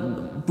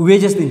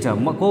वेजेस दिन्छ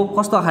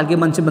कस्तो खालके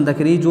मान्छे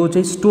भन्दाखेरि जो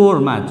चाहिँ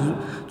स्टोरमा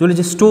जसले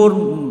चाहिँ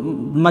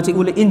स्टोरमा चाहिँ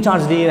उसले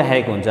इन्चार्ज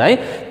लिइरहेको हुन्छ है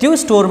त्यो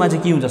स्टोरमा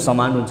चाहिँ के हुन्छ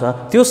सामान हुन्छ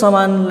त्यो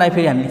सामानलाई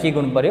फेरि हामीले के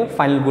गर्नु पर्यो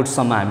फाइनल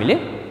गुड्ससम्म हामीले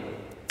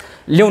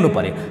ल्याउनु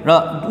पर्यो र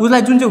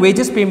उसलाई जुन चाहिँ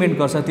वेजेस पेमेन्ट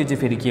गर्छ त्यो चाहिँ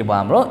फेरि के भयो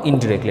हाम्रो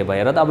इन्डिरेक्टली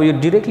भयो र अब यो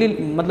डिरेक्टली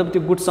मतलब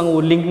त्यो गुड्ससँग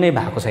वो लिङ्क नै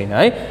भएको छैन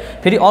है।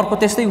 फेरि अर्को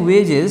त्यस्तै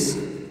wages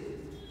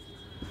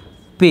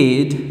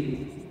paid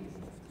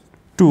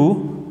to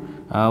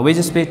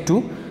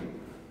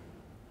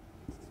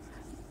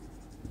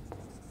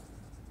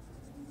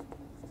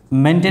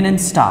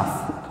maintenance staff,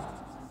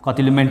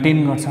 कतिले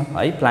मेन्टेन गर्छ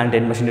है, प्लान्ट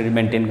एन्ड मसिनरी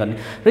मेन्टेन गर्ने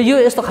र यो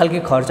यस्तो खालको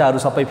खर्चहरू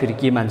सबै फेरि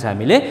के मान्छ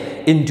हामीले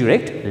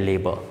इन्डिरेक्ट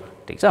लेबर।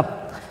 ठिक छ।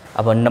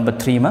 अब नम्बर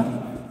 3 मा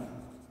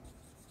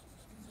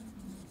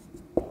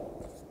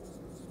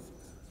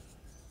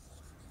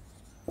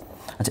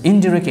अच्छा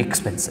इन्डिरेक्ट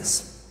एक्सपेन्सेस,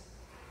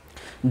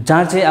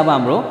 जहाँ चाहिँ अब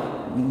हाम्रो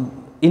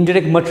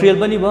इन्डिरेक्ट मटेरियल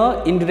पनि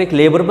भयो, इन्डिरेक्ट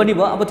लेबर पनि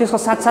भयो, अब त्यसको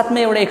साथसाथमा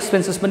एउटा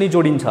एक्सपेन्सेस पनि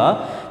जोडिन्छ,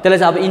 त्यसलाई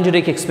चाहिँ अब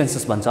इन्डिरेक्ट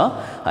एक्सपेन्सेस भन्छ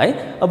है।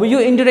 अब यो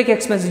इन्डिरेक्ट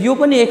एक्सपेन्सेस यो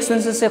पनि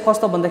एक्सपेन्सेस चाहिँ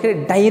कस्तो भन्दाखेरि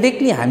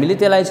डाइरेक्टली हामीले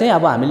त्यसलाई चाहिँ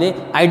अब हामीले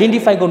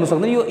आइडेन्टिफाई गर्नु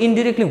सक्दैन, यो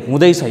इन्डिरेक्टली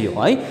हुँदैछ यो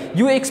है।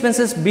 यो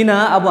एक्सपेन्सेस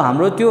बिना अब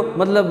हाम्रो त्यो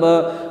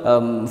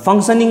मतलब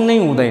फङ्सनिङ नै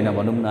हुँदैन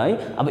भनौँ न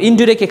है। अब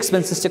इन्डिरेक्ट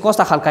एक्सपेन्सेस चाहिँ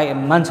कस्ता खालका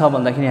मान्छ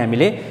भन्दाखेरि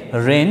हामीले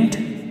rent,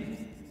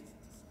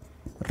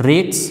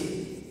 rates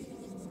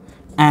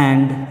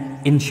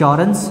and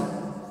insurance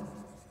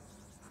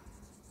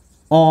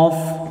of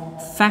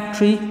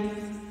factory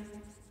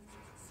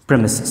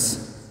premises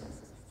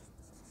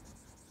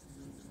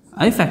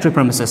है। फ्याक्ट्री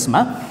प्रेमिसेसमा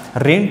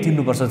रेन्ट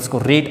तिर्नुपर्छ, त्यसको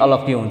रेट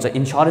अलग्गै हुन्छ,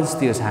 इन्स्योरेन्स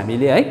तिर्छ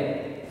हामीले है।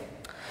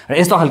 र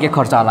यस्तो खालको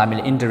खर्चहरूलाई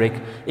हामीले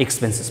इन्डिरेक्ट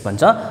एक्सपेन्सेस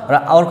भन्छ। र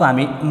अर्को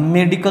हामी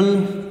मेडिकल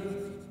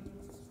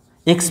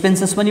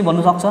एक्सपेन्सेस पनि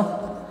भन्नु सक्छ,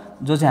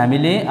 जो चाहिँ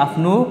हामीले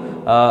आफ्नो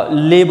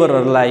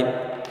लेबरहरूलाई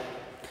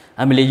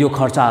हामीले यो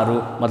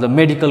खर्चहरू मतलब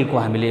मेडिकलको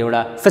हामीले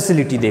एउटा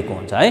फेसिलिटी दिएको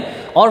हुन्छ है।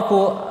 अर्को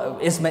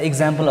यसमा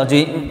इक्जाम्पल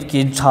अझै के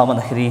छ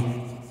भन्दाखेरि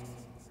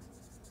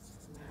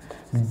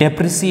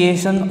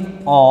डेप्रिसिएसन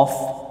अफ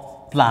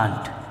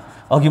प्लान्ट।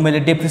 अघि मैले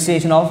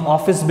डेप्रिसिएसन अफ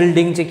अफिस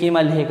बिल्डिङ चाहिँ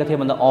केमा लेखेको थिएँ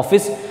भन्दा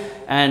अफिस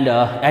एन्ड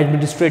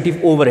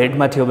एडमिनिस्ट्रेटिभ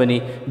ओभरहेडमा थियो भने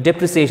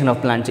डेप्रिसिएसन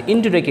अफ प्लान्ट चाहिँ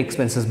इन्डिरेक्ट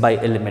एक्सपेन्सेस बाई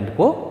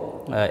एलिमेन्टको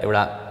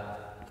एउटा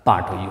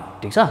पार्ट हो यो।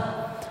 ठिक छ।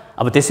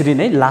 अब त्यसरी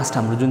नै लास्ट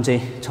हाम्रो जुन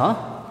चाहिँ छ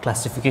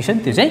क्लासिफिकेसन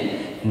त्यो चाहिँ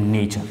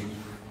नेचर,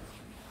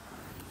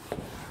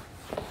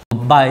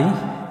 बाई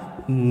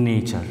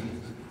नेचर।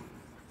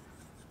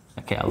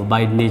 ओके, अब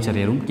बाई नेचर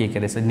हेरौँ के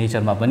रहेछ।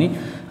 नेचरमा पनि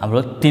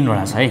हाम्रो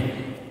 3वटा छ है।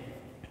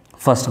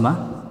 फर्स्टमा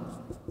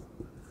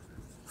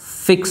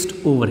फिक्स्ड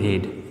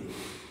ओभरहेड,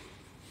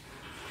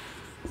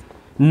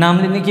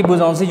 नामले नै के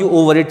बुझाउँछ यो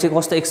ओभरहेड चाहिँ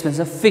कस्तो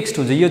एक्सपेन्सेस फिक्स्ड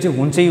हुन्छ, यो चाहिँ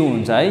हुन्छै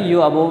हुन्छ है। यो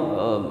अब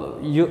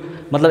यो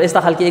मतलब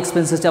यस्ता खालको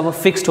एक्सपेन्सेस चाहिँ अब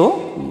फिक्स्ड हो।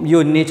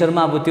 यो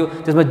नेचरमा अब त्यो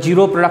त्यसमा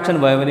जिरो प्रोडक्सन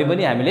भयो भने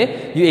पनि हामीले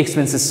यो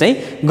एक्सपेन्सेस चाहिँ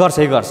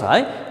गर्छै गर्छ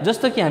है।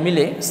 जस्तो कि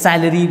हामीले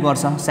स्यालेरी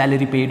गर्छ,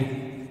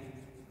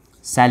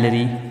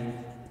 salary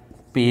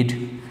paid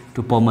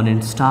to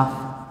permanent staff,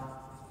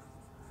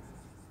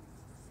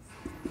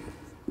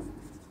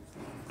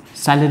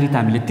 salary त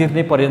हामीले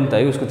तिर्नै पर्यो नि त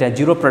है, उसको त्यहाँ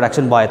जिरो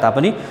प्रोडक्सन भए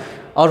तापनि।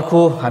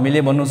 अर्को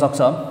हामीले भन्नु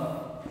सक्छ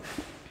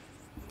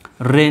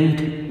रेन्ट,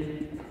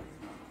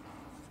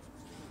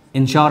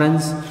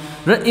 इन्स्योरेन्स।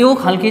 र यो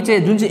खालके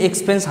चाहिँ जुन चाहिँ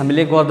एक्सपेन्स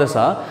हामीले गर्दछ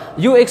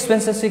यो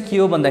एक्सपेन्सेस चाहिँ के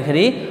हो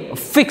भन्दाखेरि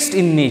फिक्स्ड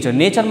इन नेचर।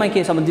 नेचरमा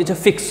के छ भने त्यो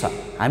चाहिँ फिक्स छ,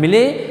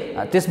 हामीले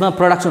त्यसमा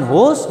प्रोडक्सन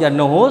होस् या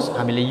नहोस्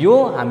हामीले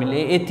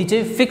यति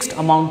चाहिँ फिक्स्ड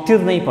अमाउन्ट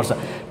तिर्नै पर्छ।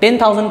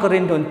 10,000 को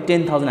रेन्ट हो भने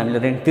 10,000 हामीले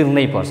रेन्ट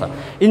तिर्नै पर्छ।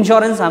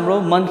 इन्स्योरेन्स हाम्रो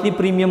मन्थली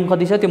प्रिमियम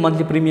कति छ त्यो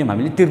मन्थली प्रिमियम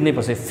हामीले तिर्नै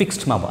पर्छ,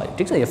 फिक्स्डमा भयो।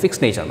 ठिक छ, यो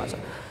फिक्स्ड नेचरमा छ।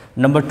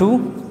 Number 2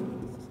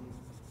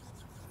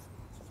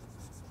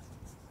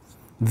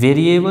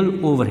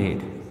 variable overhead.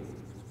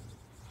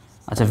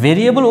 अच्छा,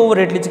 भेरिएबल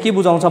ओभरहेडले चाहिँ के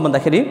बुझाउँछ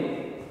भन्दाखेरि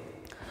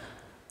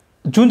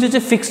जुन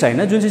चाहिँ फिक्स्ड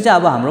होइन, जुन चाहिँ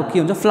अब हाम्रो के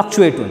हुन्छ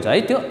फ्लक्चुएट हुन्छ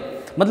है। त्यो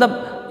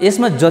मतलब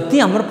यसमा जति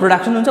हाम्रो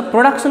प्रोडक्सन हुन्छ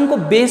प्रोडक्सनको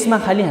बेसमा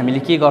खालि हामीले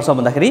के गर्छ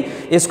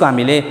भन्दाखेरि यसको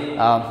हामीले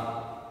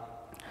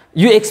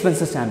यो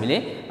एक्सपेन्सेस चाहिँ हामीले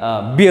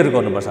बियर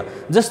गर्नुपर्छ।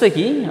 जस्तै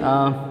कि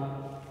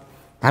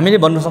हामीले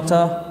भन्नु सक्छ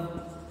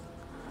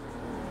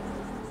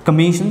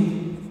कमिसन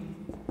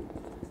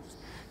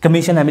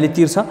हामीले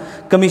तिर्छ।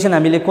 कमिसन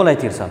हामीले कसलाई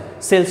तिर्छ?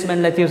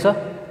 सेल्सम्यानलाई तिर्छ।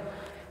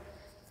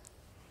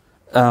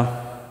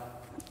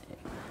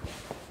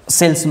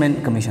 सेल्सम्यान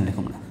कमिसन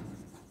लेखौँ न।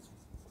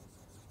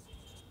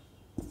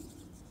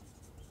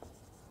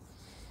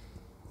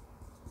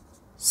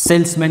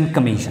 सेल्सम्यान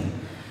कमिसन,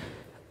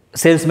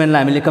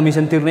 सेल्सम्यानलाई हामीले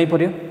कमिसन तिर्नै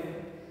पर्यो।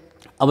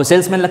 अब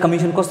सेल्सम्यानलाई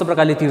कमिसन कस्तो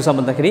प्रकारले तिर्छ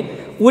भन्दाखेरि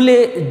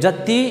उसले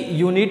जति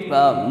युनिट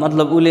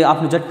मतलब उसले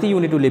आफ्नो जति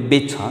युनिट उसले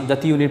बेच्छ,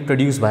 जति युनिट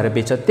प्रड्युस भएर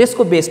बेच्छ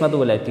त्यसको बेसमा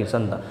त उसलाई तिर्छ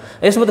नि त।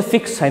 यसमा त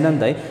फिक्स छैन नि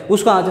त है,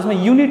 उसको त्यसमा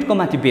युनिटको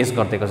माथि बेस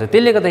गरिदिएको छ।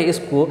 त्यसले गर्दा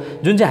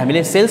यसको जुन चाहिँ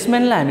हामीले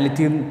सेल्सम्यानलाई हामीले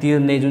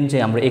तिर्ने जुन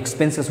चाहिँ हाम्रो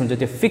एक्सपेन्सेस हुन्छ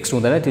त्यो फिक्स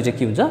हुँदैन, त्यो चाहिँ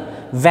के हुन्छ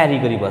भ्यारी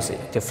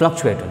गरिबस्छ, त्यो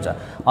फ्लक्चुएट हुन्छ।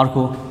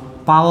 अर्को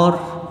power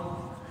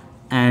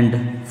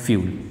and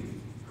fuel.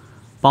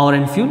 Power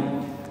and fuel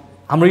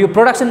हाम्रो यो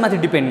प्रोडक्सनमाथि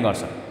डिपेन्ड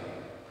गर्छ।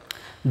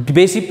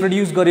 बेसी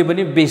प्रड्युस गऱ्यो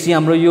भने बेसी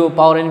हाम्रो यो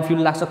पावर एन्ड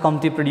फ्युल लाग्छ,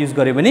 कम्ती प्रड्युस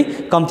गऱ्यो भने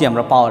कम्ती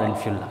हाम्रो पावर एन्ड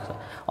फ्युल लाग्छ।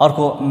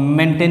 अर्को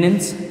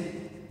मेन्टेनेन्स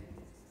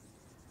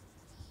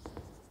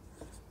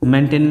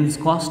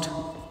कस्ट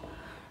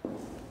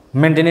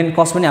मेन्टेनेन्स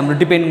कस्ट पनि हाम्रो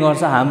डिपेन्ड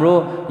गर्छ हाम्रो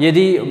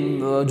यदि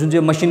जुन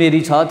चाहिँ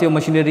मसिनरी छ त्यो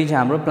मसिनरी चाहिँ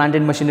हाम्रो प्लान्ट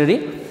एन्ड मसिनरी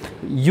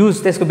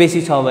युज त्यसको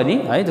बेसी छ भने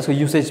है त्यसको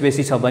युसेज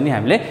बेसी छ भने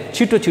हामीले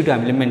छिटो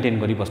हामीले मेन्टेन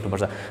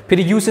गरिबस्नुपर्छ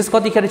फेरि युसेज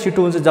कतिखेर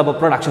छिटो हुन्छ जब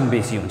प्रोडक्सन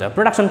बेसी हुन्छ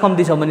प्रोडक्सन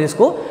कम्ती छ भने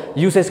यसको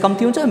युसेज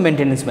कम्ती हुन्छ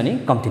मेन्टेनेन्स पनि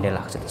कम्ती नै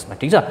लाग्छ त्यसमा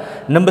ठिक छ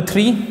number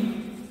 3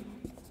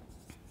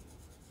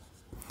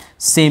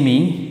 semi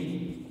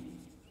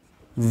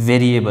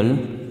variable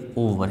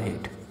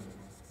overhead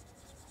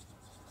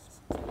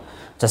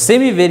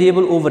semi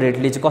variable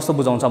ओभरहेडले चाहिँ कस्तो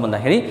बुझाउँछ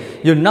भन्दाखेरि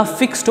यो न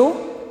फिक्स्ड हो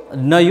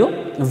न यो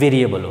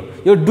भेरिएबल हो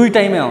यो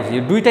दुईटैमै आउँछ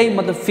यो दुईटै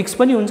मतलब फिक्स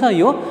पनि हुन्छ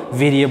यो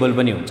भेरिएबल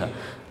पनि हुन्छ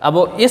अब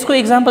यसको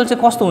एक्जाम्पल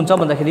चाहिँ कस्तो हुन्छ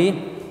भन्दाखेरि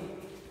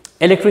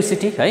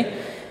इलेक्ट्रिसिटी है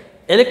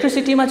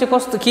इलेक्ट्रिसिटीमा चाहिँ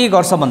कस्तो के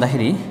गर्छ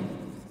भन्दाखेरि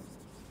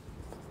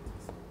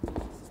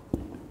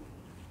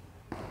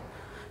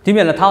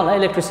तिमीहरूलाई थाहा होला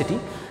इलेक्ट्रिसिटी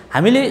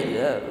हामीले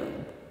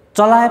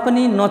चलाए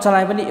पनि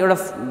नचलाए पनि एउटा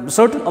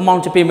सर्टन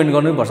अमाउन्ट चाहिँ पेमेन्ट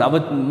गर्नुपर्छ अब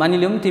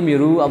मानिलियौँ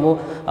तिमीहरू अब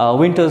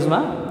विन्टर्समा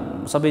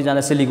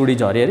सबैजना सिलिगुडी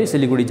झरे अरे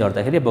सिलिगुडी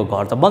झर्दाखेरि अब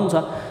घर त बन्द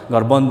छ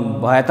घर बन्द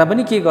भए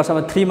तापनि के गर्छ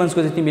अब 3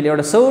 मन्थ्सको चाहिँ तिमीले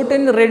एउटा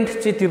सर्टेन रेन्ट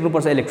चाहिँ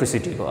तिर्नुपर्छ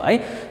इलेक्ट्रिसिटीको है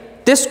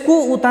त्यसको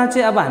उता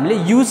चाहिँ अब हामीले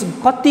युज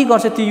कति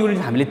गर्छ त्यो युनिट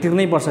हामीले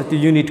तिर्नै पर्छ त्यो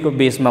युनिटको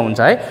बेसमा हुन्छ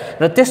है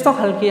र त्यस्तो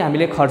खालके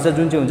हामीले खर्च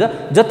जुन चाहिँ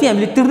हुन्छ जति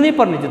हामीले तिर्नै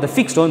पर्ने त्यो त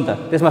फिक्स्ड हो नि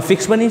त त्यसमा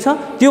फिक्स पनि छ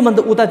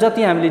त्योभन्दा उता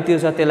जति हामीले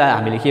तिर्छ त्यसलाई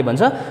हामीले के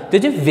भन्छ त्यो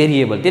चाहिँ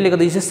भेरिएबल त्यसले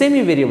गर्दा यो चाहिँ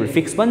सेमी भेरिएबल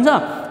फिक्स पनि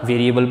छ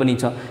भेरिएबल पनि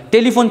छ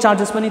टेलिफोन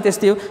चार्जेस पनि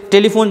त्यस्तै हो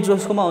टेलिफोन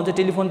जसकोमा हुन्छ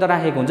टेलिफोन त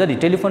राखेको हुन्छ नि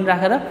टेलिफोन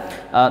राखेर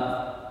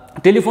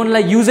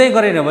टेलिफोनलाई युजै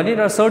गरेन भने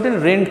र सर्टेन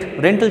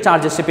रेन्टल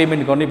चार्जेस चाहिँ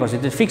पेमेन्ट गर्नैपर्छ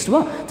त्यो फिक्स्ड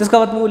भयो त्यसको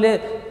बादमा उसले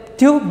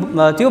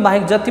त्यो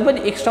बाहेक जति पनि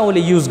एक्स्ट्रा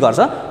उसले युज गर्छ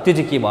त्यो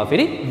चाहिँ के भयो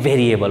फेरि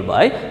भेरिएबल भयो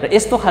है र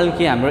यस्तो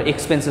खालके हाम्रो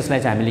एक्सपेन्सेसलाई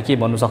चाहिँ हामीले के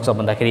भन्नु सक्छ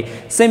भन्दाखेरि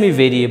सेमी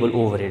भेरिएबल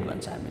ओभरहेड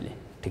भन्छ हामीले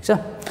ठिक छ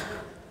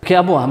के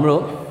अब हाम्रो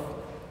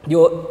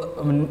यो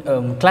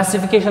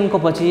क्लासिफिकेसनको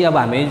पछि अब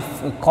हामी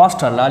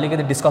कस्टहरूलाई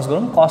अलिकति डिस्कस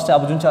गरौँ कस्ट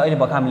चाहिँ अब जुन चाहिँ अहिले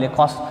भर्खर हामीले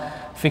cost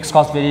fix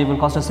cost variable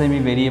cost र सेमी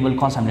भेरिएबल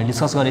कस्ट हामीले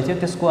डिस्कस गरेको थियो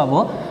त्यसको अब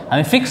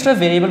हामी फिक्स्ड र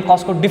भेरिएबल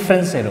कस्टको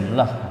डिफ्रेन्स हेरौँ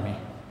ल हामी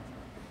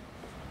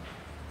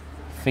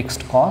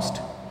फिक्स्ड कस्ट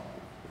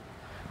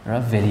र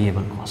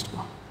भेरिएबल कस्टको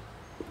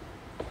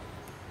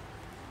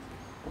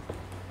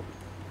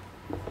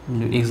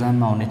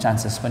एक्जाममा आउने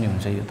चान्सेस पनि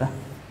हुन्छ यो त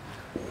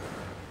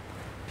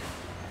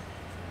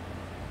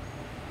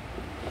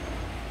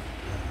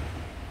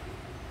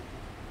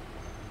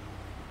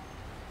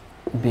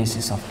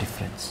बेसिस अफ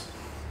डिफरेन्स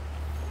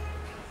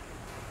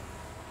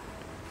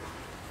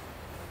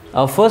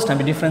अब फर्स्ट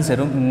हामी डिफरेन्स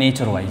हेरौँ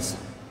नेचर वाइज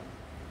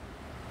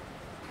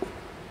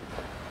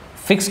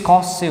फिक्स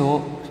कस्ट चाहिँ हो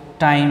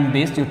टाइम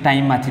बेस्ड यो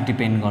टाइममाथि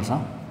डिपेन्ड गर्छ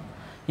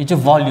यो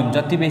चाहिँ भल्युम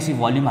जति बेसी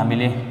भल्युम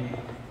हामीले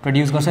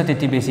प्रड्युस गर्छ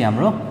त्यति बेसी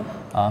हाम्रो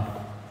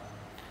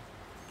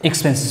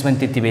एक्सपेन्सेस पनि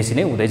त्यति बेसी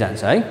नै हुँदै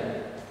जान्छ है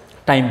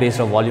टाइम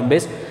बेस्ड र भल्युम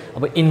बेस्ड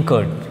अब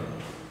इन्कर्ड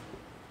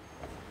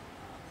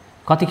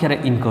कतिखेर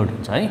इन्कर्ड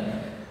हुन्छ है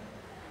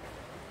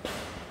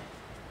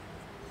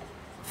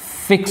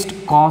fixed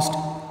cost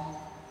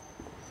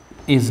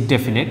is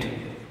definite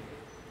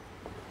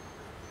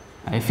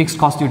fixed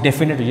cost यो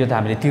डेफिनेट हो यो त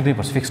हामीले तिर्नै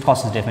पर्छ fixed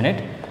cost is definite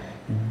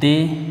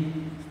they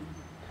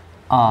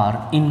are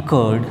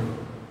incurred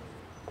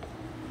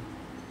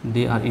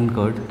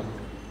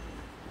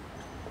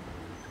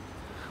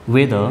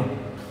whether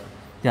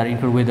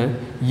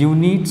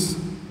units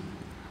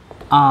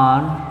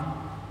are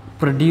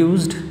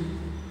produced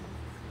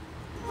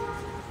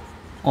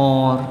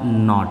or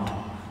not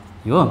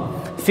यो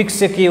फिक्स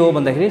चाहिँ के हो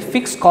भन्दाखेरि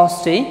फिक्स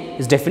कस्ट चाहिँ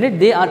is definite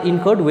they are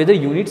incurred weather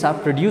units are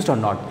produced or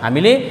not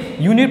हामीले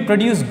युनिट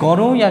प्रड्युस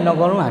गरौँ या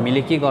नगरौँ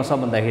हामीले के गर्छ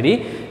भन्दाखेरि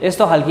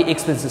यस्तो खालको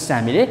एक्सपेन्सेस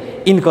चाहिँ हामीले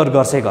इन्कर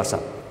गर्छै गर्छ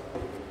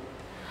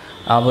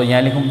अब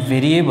यहाँ लेखौँ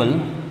variable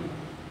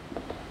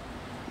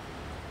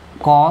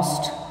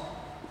cost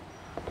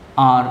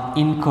are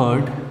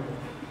incurred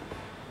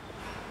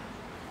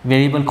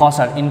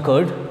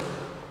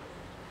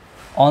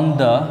on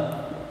the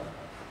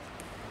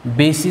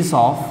basis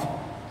of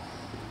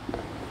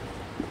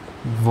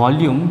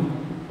volume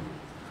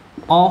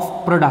of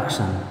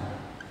production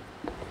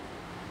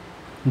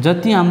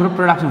जति हाम्रो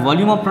प्रोडक्सन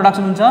भोल्युम अफ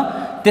प्रोडक्सन हुन्छ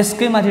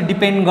त्यसकै माथि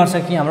डिपेन्ड गर्छ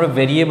कि हाम्रो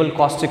भेरिएबल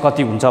कस्ट चाहिँ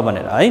कति हुन्छ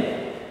भनेर है।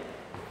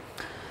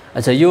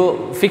 अच्छा यो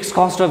फिक्स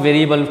कस्ट र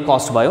भेरिएबल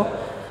कस्ट भयो।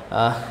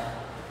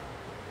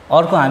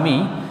 अर्को हामी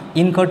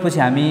इन्कर्ड पछि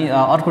हामी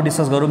अर्को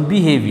डिस्कस गरौँ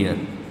बिहेभियर।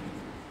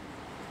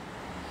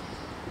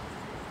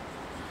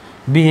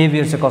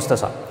 बिहेभियर चाहिँ कस्तो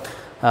छ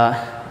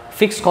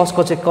फिक्स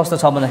कस्टको चाहिँ कस्तो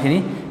छ भन्दाखेरि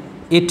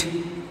it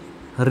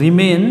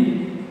remain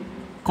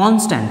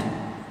constant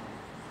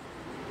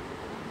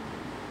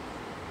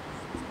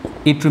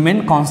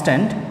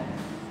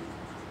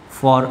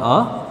for a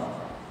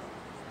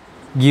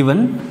given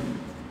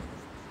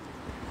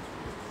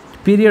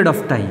period of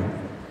time।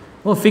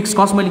 हो फिक्स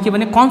कस्ट मैले के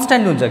भने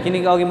कन्स्ट्यान्ट हुन्छ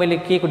किनकि अघि मैले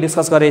के को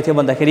डिस्कस गरेको थिएँ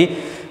भन्दाखेरि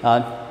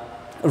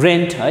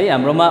रेन्ट है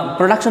हाम्रोमा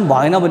प्रोडक्सन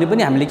भएन भने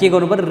पनि हामीले के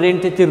गर्नु पर्यो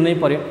रेन्ट चाहिँ तिर्नै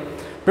पर्यो।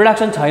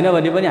 प्रोडक्सन छैन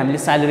भने पनि हामीले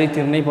स्यालेरी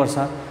तिर्नै पर्छ,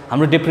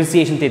 हाम्रो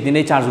डेप्रिसिएसन त्यति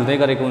नै चार्ज हुँदै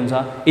गरेको हुन्छ,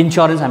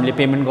 इन्स्योरेन्स हामीले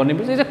पेमेन्ट गर्नै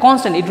पर्छ, it's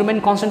constant, it remain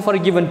constant for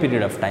a given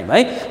period of time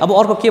है। अब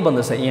अर्को के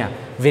भन्दैछ यहाँ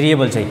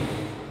भेरिएबल चाहिँ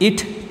it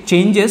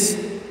changes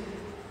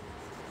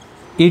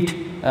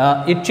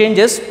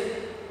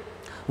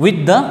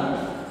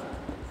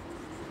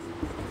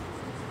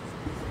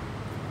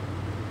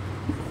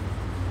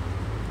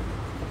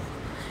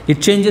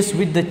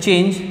with the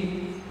change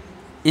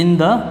in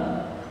the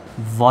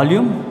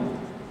volume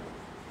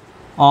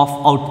of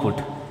output।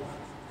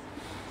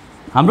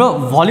 हाम्रो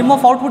भोल्युम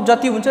अफ आउटपुट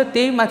जति हुन्छ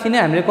त्यही माथि नै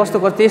हामीले कस्तो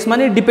गर्छ त्यसमा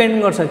नै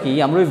डिपेन्ड गर्छ कि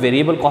हाम्रो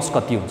भेरिएबल कस्ट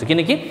कति हुन्छ,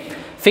 किनकि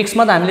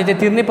फिक्समा त हामीले त्यो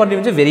तिर्नै पर्ने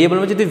हुन्छ,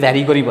 भेरिएबलमा चाहिँ त्यो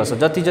भ्यारी गरिबस्छ,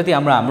 जति जति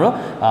हाम्रो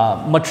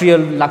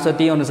मटेरियल लाग्छ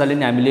त्यही अनुसारले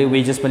नै हामीले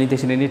वेजेस पनि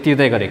त्यसरी नै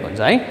तिर्दै गरेको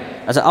हुन्छ है।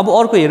 अच्छा अब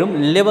अर्को हेरौँ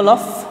level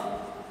of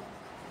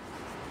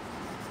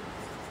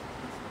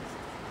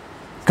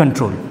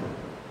control.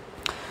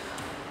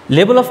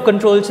 Level of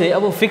control चाहिँ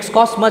अब फिक्स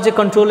कस्टमा चाहिँ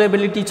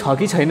कन्ट्रोलेबिलिटी छ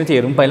कि छैन त्यो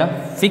हेरौँ पहिला।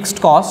 Fixed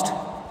cost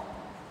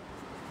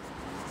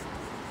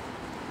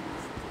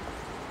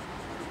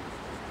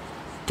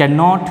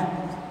cannot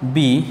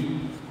be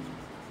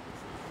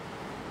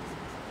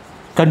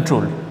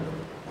controlled.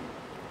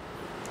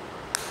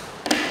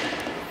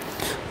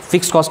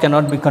 Fixed cost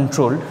cannot be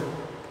controlled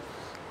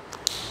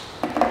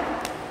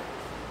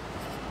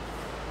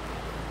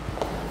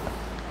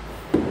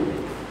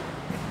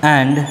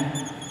and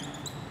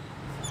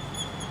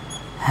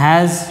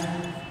has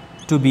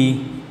to be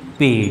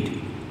paid.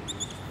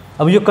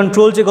 अब यो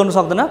कन्ट्रोल चाहिँ गर्नु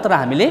सक्दैन, तर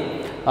हामीले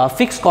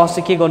फिक्स कस्ट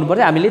चाहिँ के गर्नु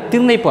पर्छ, हामीले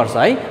तिर्नै पर्छ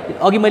है।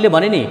 अघि मैले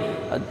भने नि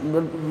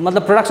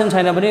मतलब प्रोडक्सन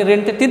छैन भने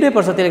रेन्ट त तिर्नै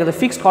पर्छ, त्यसले गर्दा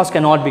fixed cost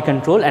can not be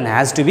control and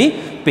has to be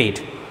paid.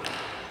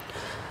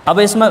 अब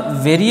यसमा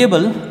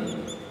variable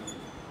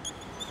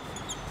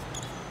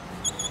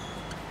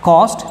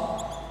cost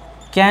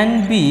can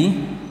be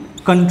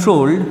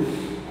controlled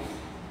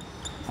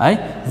है,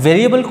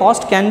 variable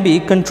cost can be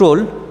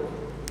controlled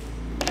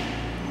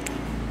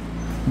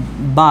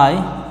bye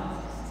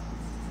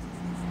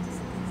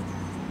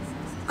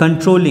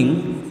controlling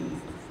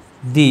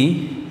the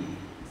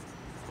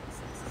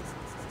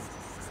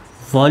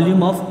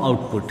volume of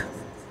output।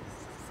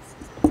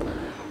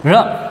 र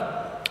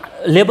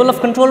लेभल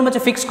अफ कन्ट्रोलमा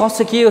चाहिँ फिक्स कस्ट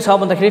चाहिँ के छ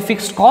भन्दाखेरि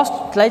fix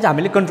कस्टलाई चाहिँ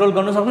हामीले कन्ट्रोल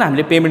गर्न सक्दैन,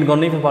 हामीले पेमेन्ट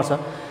गर्नै पर्छ।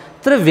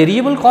 तर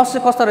भेरिएबल कस्ट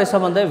चाहिँ कस्तो रहेछ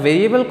भन्दा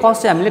भेरिएबल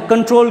कस्ट चाहिँ हामीले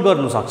कन्ट्रोल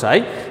गर्नु सक्छ है।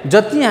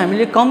 जति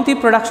हामीले कम्ती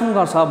प्रोडक्सन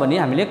गर्छ भने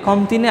हामीले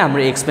कम्ती नै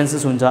हाम्रो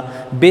एक्सपेन्सेस हुन्छ,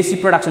 बेसी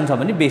प्रोडक्सन छ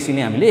भने बेसी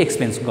नै हामीले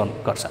एक्सपेन्स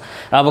गर्नुपर्छ।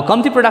 अब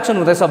कम्ती प्रोडक्सन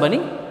हुँदैछ भने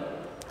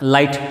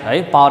लाइट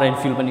है पावर एन्ड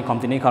फ्युल पनि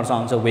कम्ती नै खर्च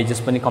हुन्छ, वेजेस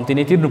पनि कम्ती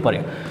नै तिर्नु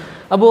पर्यो।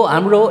 अब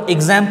हाम्रो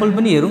एक्जाम्पल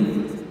पनि हेरौँ।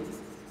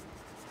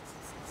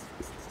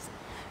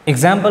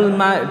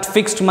 एक्जाम्पलमा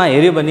फिक्स्डमा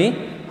हेऱ्यो भने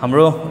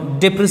हाम्रो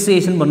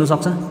डेप्रिसिएसन भन्नु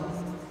सक्छ,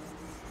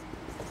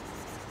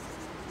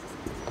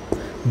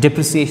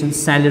 डेप्रिसिएसन,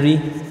 स्यालेरी,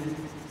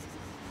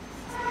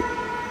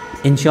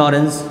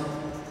 इन्स्योरेन्स,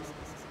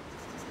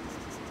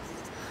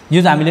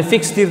 यो त हामीले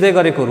फिक्स तिर्दै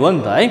गरेकोहरू हो नि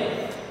त है।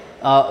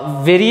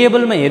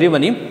 भेरिएबलमा हेऱ्यो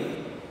भने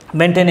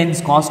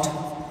मेन्टेनेन्स कस्ट,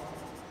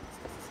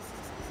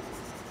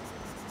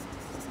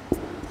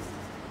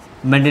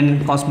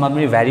 मेन्टेनेन्स कस्टमा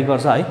पनि भ्यारी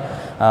गर्छ है।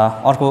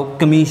 अर्को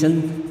कमिसन,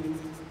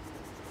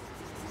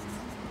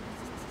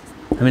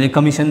 हामीले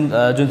कमिसन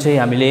जुन चाहिँ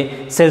हामीले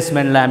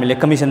सेल्सम्यानलाई हामीले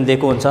कमिसन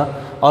दिएको हुन्छ।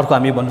 अर्को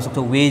हामी भन्नु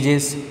सक्छौँ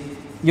वेजेस,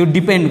 यो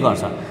डिपेन्ड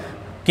गर्छ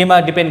केमा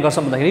डिपेन्ड गर्छ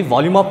भन्दाखेरि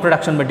भोल्युम अफ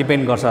प्रोडक्सनमा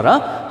डिपेन्ड गर्छ। र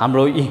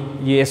हाम्रो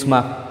यसमा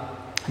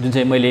जुन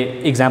चाहिँ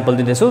मैले इक्जाम्पल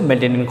दिँदैछु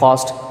मेन्टेनेन्स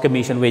कस्ट,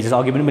 कमिसन, वेजेस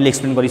अघि पनि मैले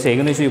एक्सप्लेन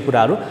गरिसकेको नै छु यो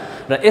कुराहरू।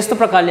 र यस्तो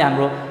प्रकारले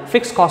हाम्रो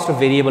फिक्स कस्ट र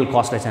भेरिएबल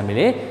कस्टलाई चाहिँ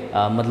हामीले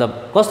मतलब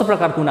कस्तो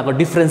प्रकारको उनीहरूको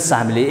डिफ्रेन्स छ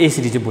हामीले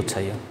यसरी चाहिँ बुझ्छ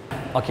यो।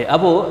 ओके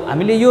अब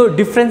हामीले यो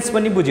डिफ्रेन्स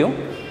पनि बुझ्यौँ।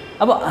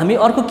 अब हामी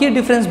अर्को के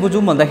डिफ्रेन्स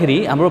बुझौँ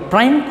भन्दाखेरि हाम्रो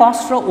प्राइम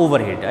कस्ट र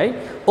ओभरहेड है।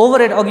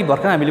 ओभरहेड अघि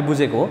भर्खर हामीले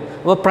बुझेको हो।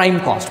 अब प्राइम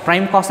कस्ट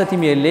त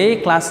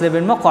तिमीहरूले क्लास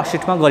 11मा कस्ट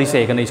सिटमा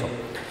गरिसकेको नै छौ।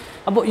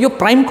 अब यो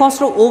प्राइम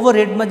कस्ट र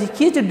ओभरहेडमा चाहिँ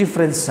के चाहिँ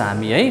डिफ्रेन्स छ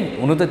हामी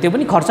है, हुनु त त्यो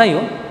पनि खर्चै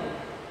हो।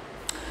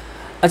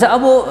 अच्छा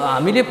अब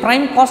हामीले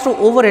प्राइम कस्ट र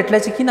ओभरहेडलाई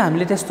चाहिँ किन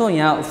हामीले त्यस्तो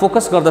यहाँ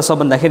फोकस गर्दछ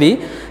भन्दाखेरि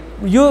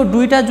यो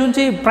दुईटा जुन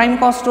चाहिँ प्राइम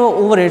कस्ट र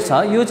ओभरहेड छ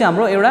यो चाहिँ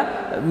हाम्रो एउटा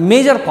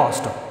मेजर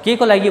कस्ट हो। के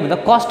को लागि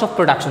भन्दा कस्ट अफ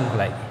प्रोडक्सनको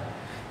लागि।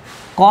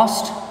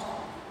 कस्ट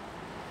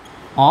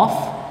अफ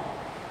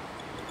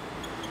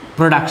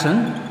प्रोडक्सन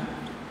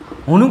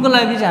हुनुको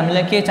लागि चाहिँ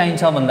हामीलाई के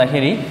चाहिन्छ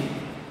भन्दाखेरि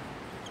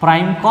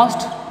prime cost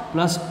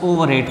plus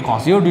overhead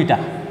cost, यो दुईटा।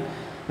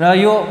 र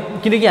यो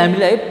किनकि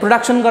हामीलाई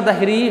प्रोडक्सन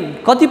गर्दाखेरि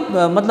कति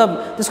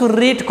मतलब त्यसको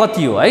रेट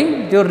कति हो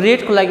है, त्यो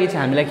रेटको लागि चाहिँ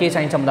हामीलाई के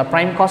चाहिन्छ भन्दा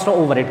प्राइम कस्ट र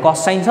ओभरहेड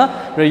कस्ट चाहिन्छ।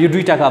 र यो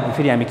दुईटाको अब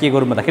फेरि हामी के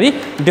गरौँ भन्दाखेरि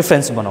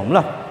डिफ्रेन्स बनाऊँ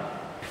ल।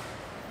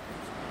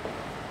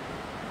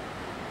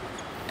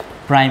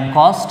 Prime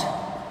cost,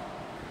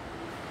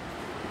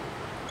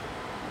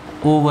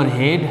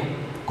 overhead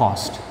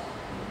cost,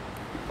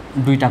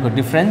 दुईटाको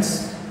difference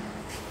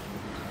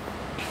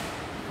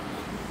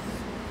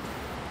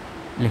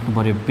लेख्नु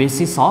पर्यो,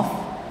 बेसिस अफ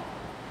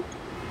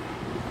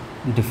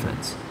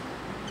डिफ्रेन्स।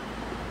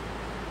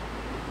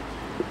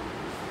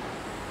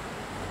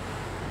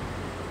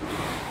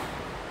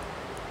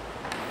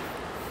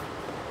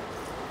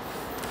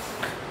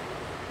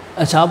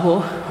 अच्छा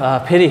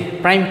अब फेरि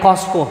प्राइम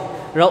कस्टको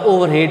र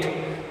ओभरहेड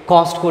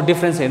कस्टको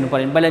डिफरेन्स हेर्नु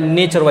पर्यो भने पहिला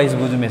नेचर वाइज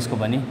बुझौँ यसको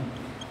पनि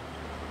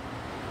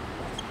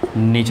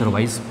नेचर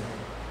वाइज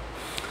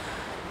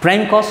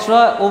प्राइम कस्ट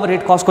र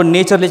ओभरहेड कस्टको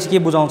नेचरले चाहिँ के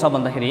बुझाउँछ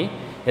भन्दाखेरि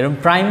हेरौँ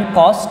prime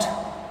cost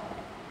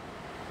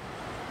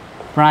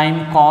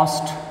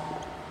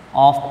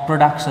of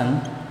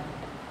production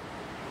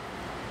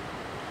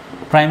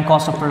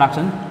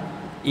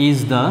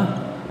is the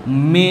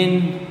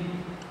main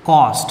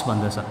cost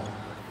भन्दछ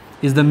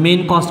इज द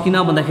मेन कस्ट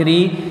किन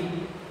भन्दाखेरि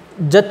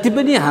जति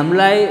पनि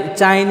हामीलाई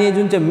चाहिने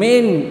जुन चाहिँ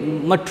मेन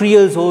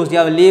मटेरियल्स होस्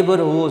या लेबर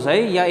होस् है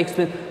या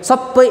एक्सपेन्स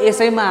सबै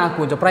यसैमा आएको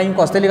हुन्छ प्राइम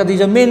कस्ट त्यसले गर्दा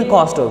यो मेन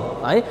कस्ट हो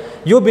है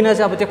यो बिना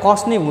चाहिँ अब त्यो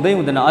कस्ट नै हुँदै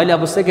हुँदैन अहिले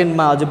अब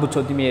सेकेन्डमा अझै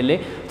बुझ्छौ तिमीहरूले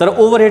तर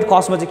ओभरहेड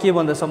कस्टमा चाहिँ के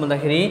भन्दछ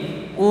भन्दाखेरि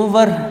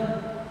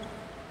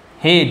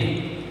overhead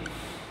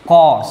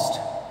cost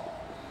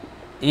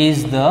is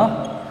the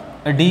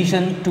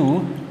Edison to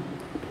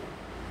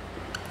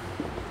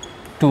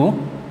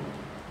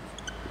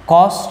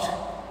cost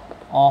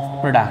of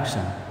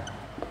production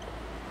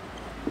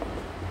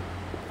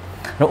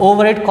र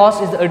overhead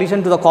cost is the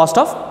addition to the cost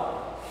of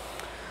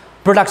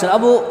production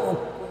अब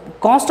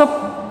cost of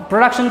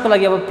production को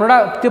लागि अब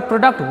त्यो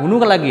प्रोडक्ट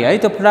हुनुको लागि है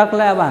त्यो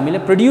प्रोडक्टलाई अब हामीले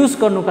प्रोड्युस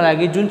गर्नुको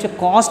लागि जुन चाहिँ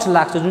कस्ट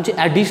लाग्छ जुन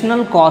चाहिँ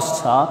एडिसनल कस्ट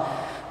छ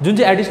जुन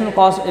चाहिँ additional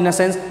cost in a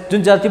sense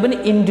जुन जति पनि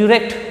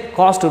इन्डिरेक्ट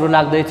कस्टहरू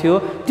लाग्दै थियो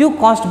त्यो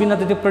कस्ट बिना त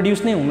त्यो प्रोड्युस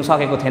नै हुन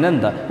सकेको थिएन नि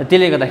त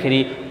त्यसले गर्दाखेरि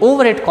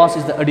overhead cost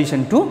is the Edison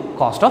to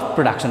cost of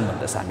production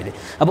भन्दैछ हामीले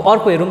अब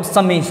अर्को हेरौँ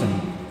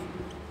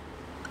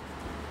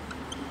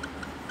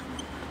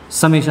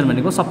समेसन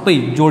भनेको सबै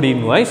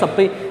जोडिनु है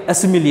सबै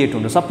एसिमिलिएट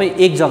हुनु सबै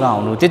एक जग्गा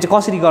आउनु त्यो चाहिँ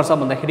कसरी गर्छ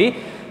भन्दाखेरि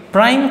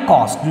प्राइम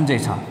कस्ट जुन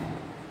चाहिँ छ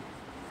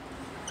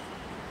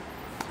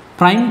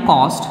prime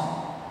cost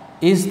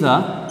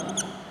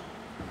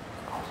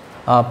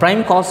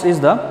is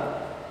the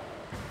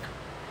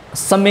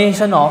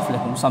summation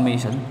of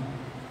summation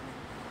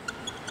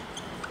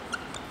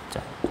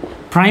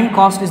prime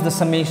cost is the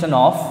summation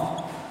of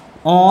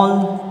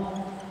all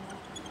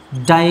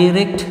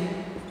direct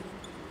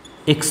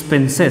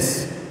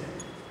expenses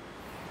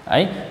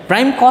है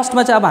प्राइम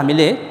कस्टमा चाहिँ अब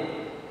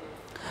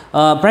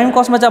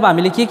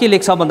हामीले के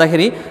लेख्छ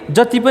भन्दाखेरि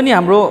जति पनि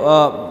हाम्रो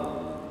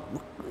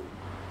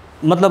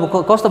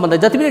मतलब कस्तो भन्दा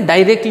जति पनि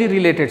डाइरेक्टली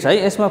रिलेटेड छ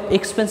है यसमा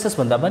एक्सपेन्सेस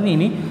भन्दा पनि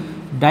नि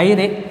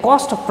डाइरेक्ट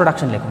कस्ट अफ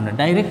प्रोडक्सन लेखौँ न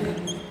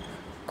डाइरेक्ट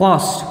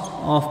कस्ट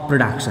अफ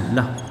प्रोडक्सन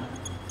ल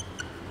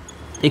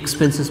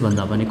एक्सपेन्सेस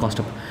भन्दा पनि कस्ट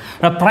अफ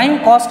र prime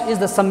cost is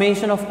the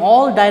summation of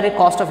all direct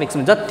cost of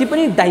expense जति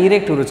पनि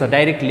डाइरेक्टहरू छ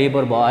डाइरेक्ट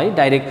लेबर भयो है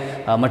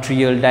डाइरेक्ट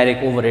मटेरियल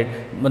डाइरेक्ट ओभरहेड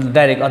मतलब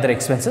डाइरेक्ट अदर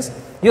एक्सपेन्सेस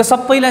यो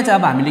सबैलाई चाहिँ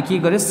अब हामीले के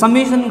गर्यो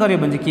समेसन गर्यो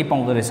भने चाहिँ के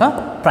पाउँदो रहेछ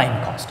प्राइम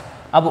कस्ट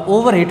अब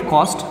overhead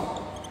cost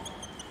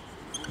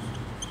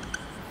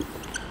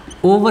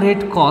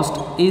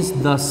is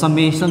the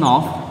summation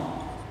of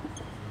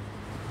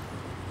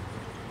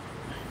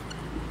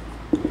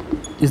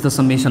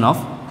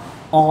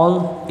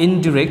all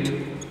indirect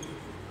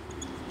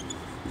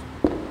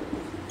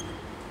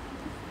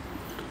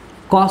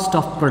cost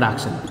of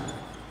production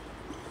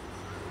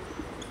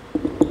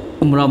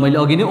र मैले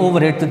अघि नै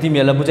ओभरहेड त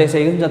तिमीहरूलाई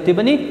बुझाइसकेको जति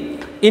पनि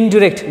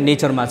इन्डिरेक्ट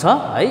नेचरमा छ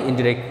है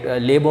इन्डिरेक्ट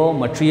लेबर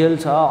मटेरियल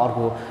छ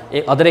अर्को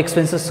अदर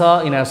एक्सपेन्सेस छ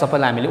यिनीहरू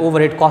सबैलाई हामीले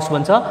ओभरहेड कस्ट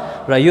भन्छ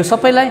र यो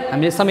सबैलाई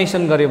हामीले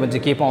समेसन गर्यो भने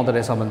चाहिँ के पाउँदो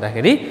रहेछ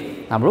भन्दाखेरि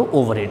हाम्रो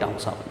ओभरहेड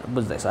आउँछ भनेर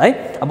बुझ्दैछ है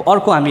अब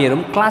अर्को हामी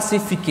हेरौँ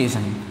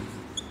क्लासिफिकेसन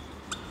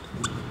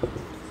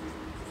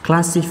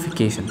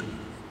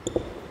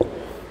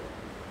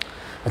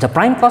अच्छा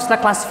प्राइम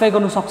कस्टलाई क्लासिफाई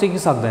गर्नु सक्छ कि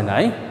सक्दैन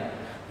है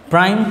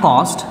prime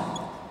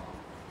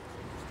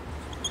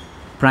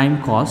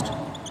cost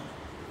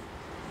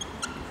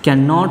can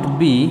not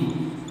be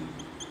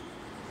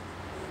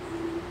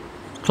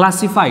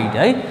classified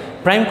है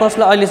प्राइम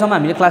कस्टलाई अहिलेसम्म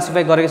हामीले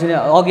क्लासिफाई गरेको छैन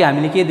अघि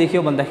हामीले के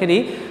देख्यौँ भन्दाखेरि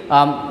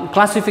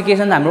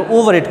क्लासिफिकेसन हाम्रो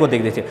ओभरहेडको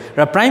देख्दै थियो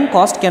र prime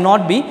cost can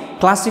not be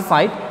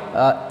classified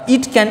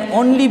it can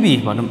only be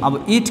भनौँ अब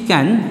it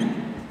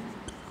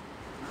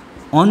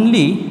can only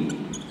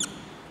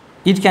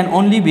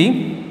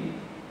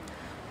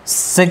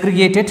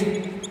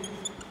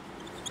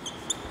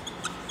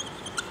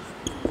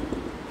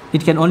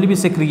be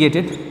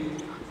segregated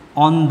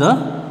on the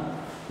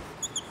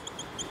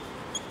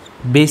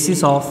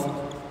basis of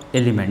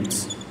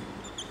elements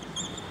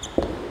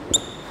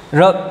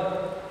र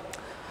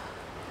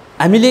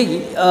हामीले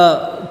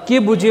के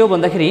बुझ्यौ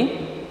भन्दाखेरि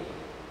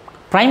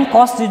प्राइम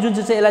कस्ट जुन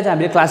चाहिँ यसलाई चाहिँ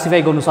हामीले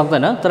क्लासिफाई गर्नु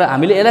सक्दैन तर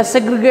हामीले यसलाई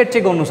सेग्रिगेट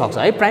चाहिँ गर्नु सक्छ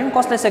है प्राइम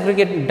कस्टलाई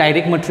सेग्रिगेट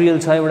डाइरेक्ट मटेरियल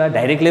छ एउटा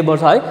डाइरेक्ट लेबर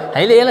छ है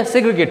हामीले यसलाई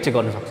सेग्रिगेट चाहिँ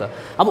गर्नु सक्छ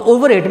अब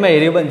ओभरहेडमा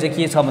हेऱ्यो भने चाहिँ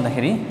के छ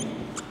भन्दाखेरि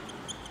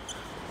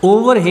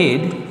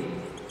overhead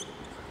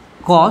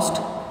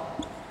cost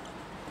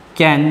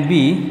can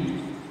be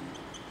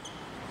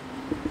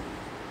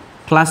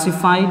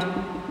classified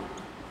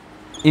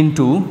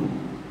into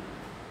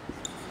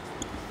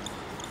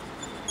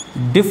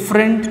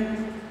different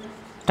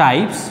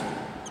types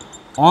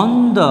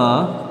on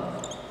the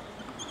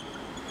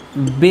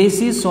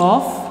basis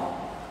of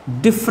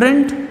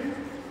different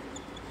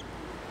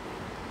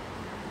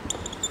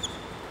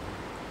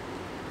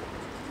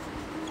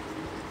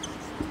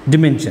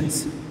dimensions.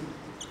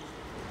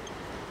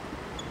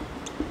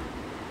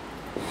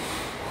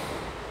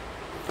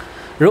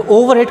 र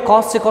ओभरहेड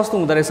कस्ट चाहिँ कस्तो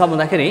हुँदो रहेछ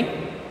भन्दाखेरि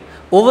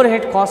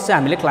ओभरहेड कस्ट चाहिँ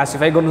हामीले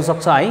क्लासिफाई गर्नु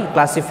सक्छ है,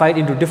 classified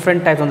into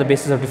different types on the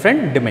basis of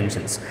different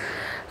dimensions.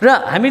 र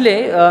हामीले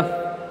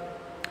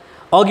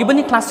अघि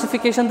पनि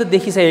क्लासिफिकेसन त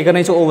देखिसकेको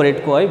नै छ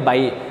ओभरहेडको है, बाई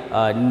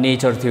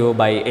नेचर थियो,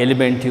 बाई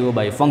एलिमेन्ट थियो,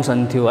 बाई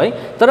फङ्सन थियो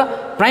है। तर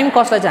प्राइम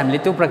कस्टलाई चाहिँ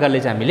हामीले त्यो प्रकारले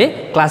चाहिँ हामीले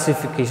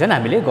क्लासिफिकेसन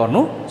हामीले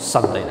गर्नु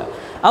सक्दैन।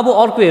 अब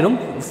अर्को हेरौँ,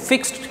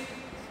 फिक्स्ड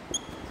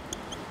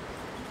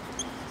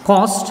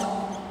कस्ट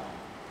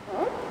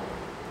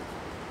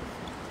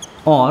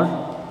और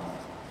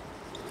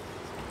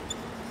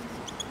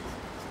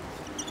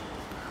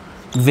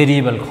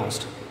भेरिएबल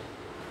कस्ट।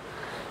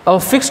 अब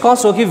फिक्स्ड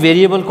कस्ट हो कि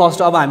भेरिएबल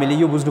कस्ट, अब हामीले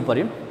यो बुझ्नु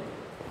पर्यो।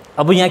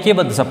 अब यहाँ के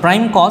भन्छ,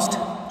 prime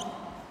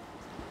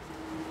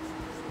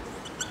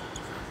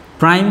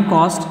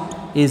cost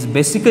is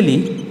basically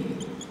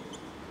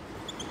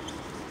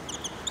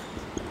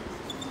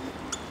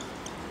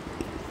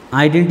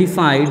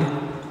identified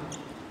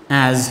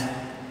as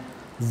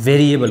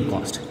variable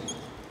cost.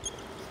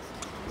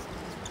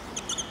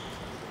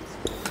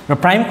 र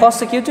प्राइम कस्ट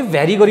चाहिँ के हो,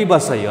 भ्यारी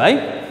गरिबस्छ यो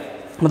है,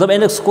 मतलब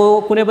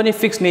यसको कुनै पनि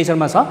फिक्स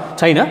नेचरमा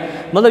छैन,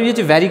 मतलब यो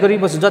चाहिँ भ्यारी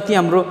गरिबस्छ। जति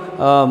हाम्रो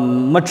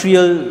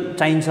मटेरियल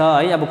चाहिन्छ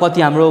है, अब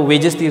कति हाम्रो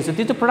वेजेस तिर्छ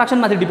त्यो चाहिँ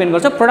प्रोडक्सनमाथि डिपेन्ड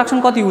गर्छ। प्रोडक्सन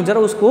कति हुन्छ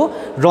र उसको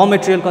र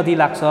मेटेरियल कति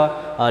लाग्छ,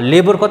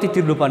 लेबर कति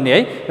तिर्नुपर्ने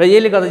है, र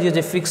यसले गर्दा यो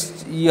चाहिँ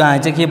फिक्स, यहाँ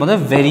चाहिँ के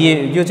भन्छ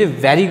यो चाहिँ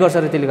भ्यारी गर्छ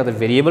र त्यसले गर्दा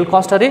भेरिएबल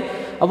कस्ट अरे।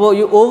 अब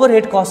यो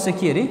ओभरहेड कस्ट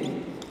चाहिँ के अरे,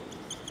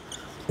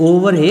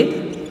 overhead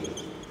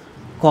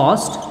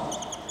cost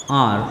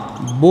are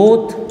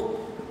both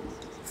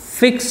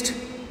fixed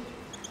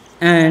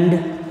and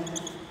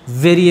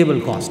variable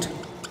cost.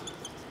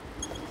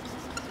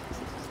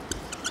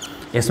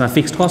 यसमा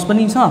फिक्स्ड कस्ट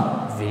पनि छ,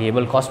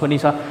 भेरिएबल कस्ट पनि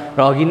छ।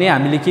 र अघि नै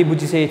हामीले के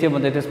बुझिसकेको थियो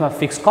भन्दा त्यसमा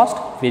fixed cost,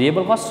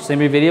 variable cost,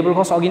 semi variable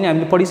cost अघि नै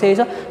हामीले पढिसकेको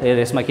छ। र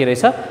यसमा के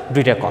रहेछ,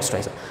 दुईटा कस्ट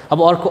रहेछ।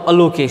 अब अर्को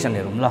अलोकेसन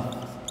हेरौँ ल,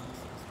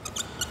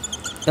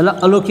 यसलाई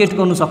अलोकेट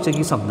गर्नु सक्छ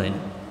कि सक्दैन।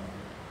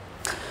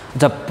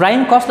 अच्छा,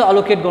 प्राइम कस्टलाई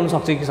अलोकेट गर्नु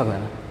सक्छ कि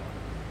सक्दैन।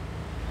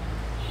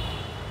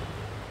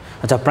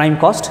 अच्छा, प्राइम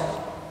कस्ट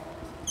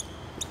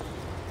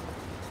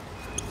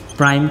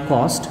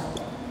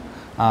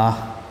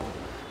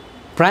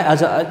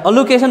अच्छा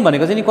अलोकेसन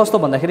भनेको चाहिँ नि कस्तो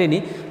भन्दाखेरि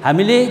नि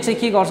हामीले चाहिँ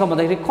के गर्छ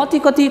भन्दाखेरि कति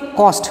कति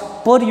कस्ट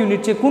पर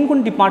युनिट चाहिँ कुन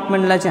कुन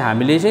डिपार्टमेन्टलाई चाहिँ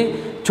हामीले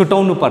चाहिँ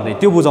छुटाउनु पर्ने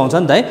त्यो बुझाउँछ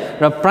नि त है।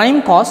 र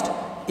prime cost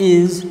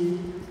is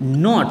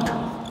not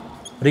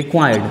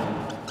required,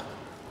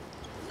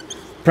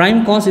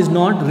 prime cost is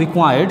not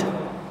required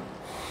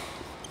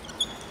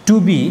to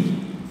be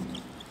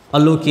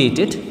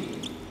allocated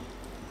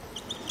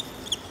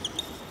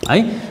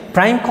है।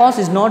 Prime cost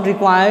is not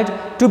required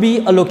to be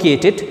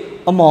allocated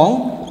among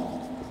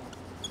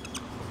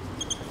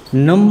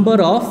number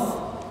of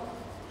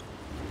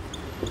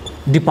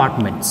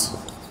departments.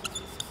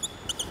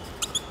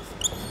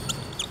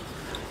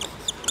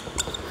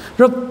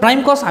 र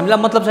प्राइम कस्ट हामीलाई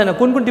मतलब छैन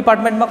कुन कुन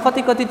डिपार्टमेन्टमा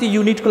कति कति त्यो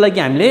युनिटको लागि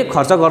हामीले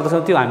खर्च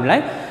गर्दछौँ त्यो हामीलाई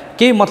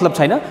केही मतलब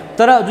छैन।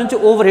 तर जुन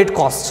चाहिँ ओभरहेड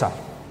कस्ट छ,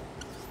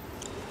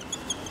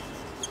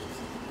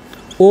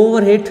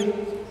 overhead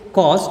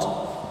cost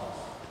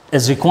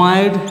is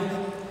required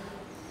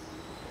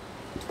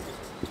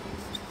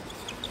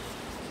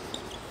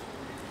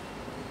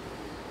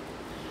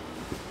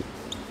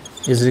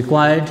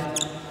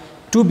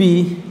to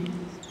be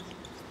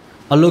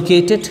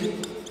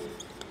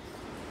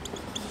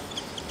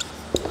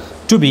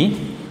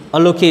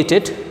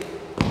allocated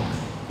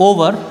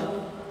over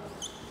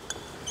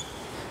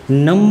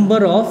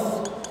number of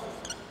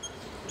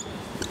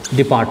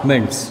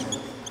departments।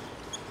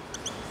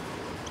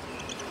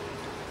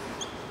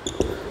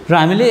 र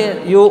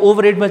हामीले यो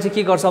ओभरहेडमा चाहिँ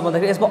के गर्छ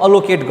भन्दाखेरि यसमा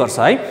अलोकेट गर्छ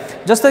है।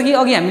 जस्तो कि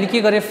अघि हामीले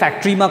के गरे,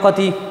 फ्याक्ट्रीमा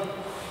कति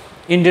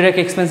इन्डिरेक्ट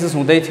एक्सपेन्सेस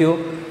हुँदै थियो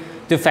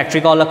त्यो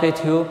फ्याक्ट्रीको अलग्गै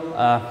थियो।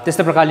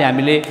 त्यस्तै प्रकारले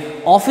हामीले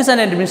अफिस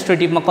एन्ड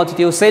एडमिनिस्ट्रेटिभमा कति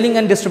थियो, सेलिङ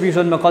एन्ड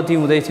डिस्ट्रिब्युसनमा कति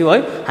हुँदै थियो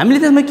है। हामीले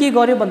त्यसमा के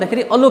गर्यो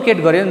भन्दाखेरि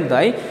अलोकेट गर्यो नि त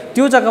है,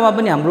 त्यो जग्गामा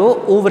पनि हाम्रो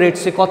ओभरहेड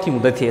चाहिँ कति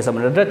हुँदै थिएछ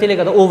भनेर। र त्यसले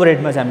गर्दा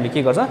ओभरहेडमा चाहिँ हामीले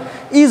के गर्छ,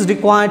 is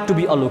required to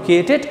be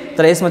allocated,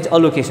 तर यसमा चाहिँ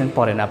अलोकेसन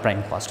परेन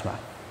प्राइम कस्टमा।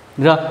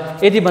 र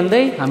यति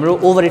भन्दै हाम्रो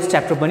ओभरहेड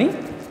च्याप्टर पनि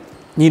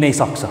यिनै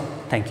सक्छ।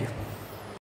 Thank you.